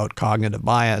was about cognitive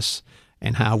bias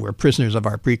and how we're prisoners of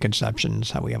our preconceptions,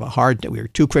 how we we're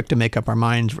too quick to make up our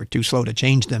minds, we're too slow to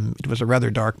change them. It was a rather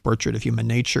dark portrait of human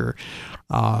nature.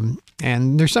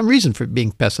 And there's some reason for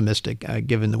being pessimistic,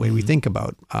 given the way we think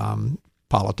about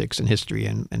politics and history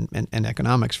and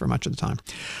economics for much of the time.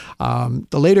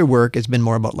 The later work has been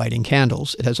more about lighting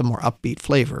candles. It has a more upbeat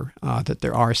flavor, that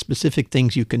there are specific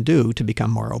things you can do to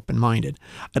become more open-minded,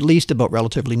 at least about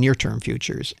relatively near-term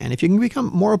futures. And if you can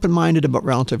become more open-minded about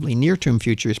relatively near-term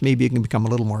futures, maybe you can become a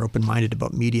little more open-minded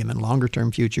about medium and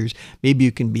longer-term futures. Maybe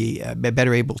you can be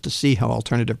better able to see how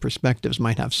alternative perspectives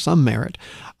might have some merit.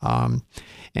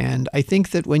 And I think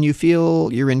that when you feel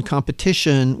you're in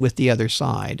competition with the other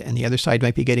side, and the other side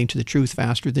might be getting to the truth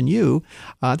faster than you,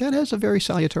 that has a very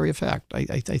salutary effect.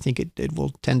 I think it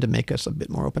will tend to make us a bit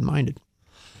more open-minded.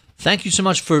 Thank you so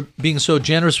much for being so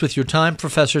generous with your time,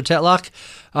 Professor Tetlock.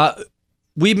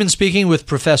 We've been speaking with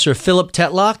Professor Philip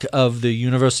Tetlock of the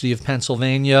University of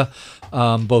Pennsylvania,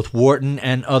 both Wharton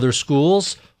and other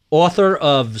schools, author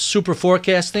of Super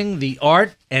Forecasting, The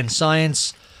Art and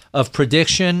Science of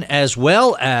Prediction, as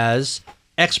well as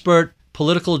Expert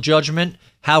Political Judgment,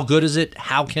 How Good Is It?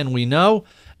 How Can We Know?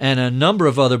 And a number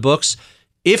of other books.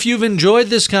 If you've enjoyed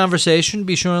this conversation,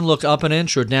 be sure and look up an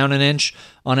inch or down an inch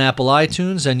on Apple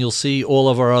iTunes, and you'll see all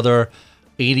of our other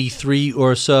 83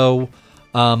 or so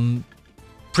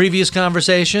previous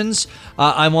conversations.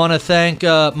 I want to thank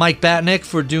Mike Batnick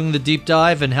for doing the deep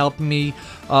dive and helping me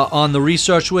on the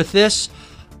research with this.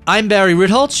 I'm Barry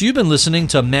Ritholtz. You've been listening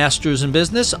to Masters in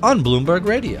Business on Bloomberg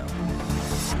Radio.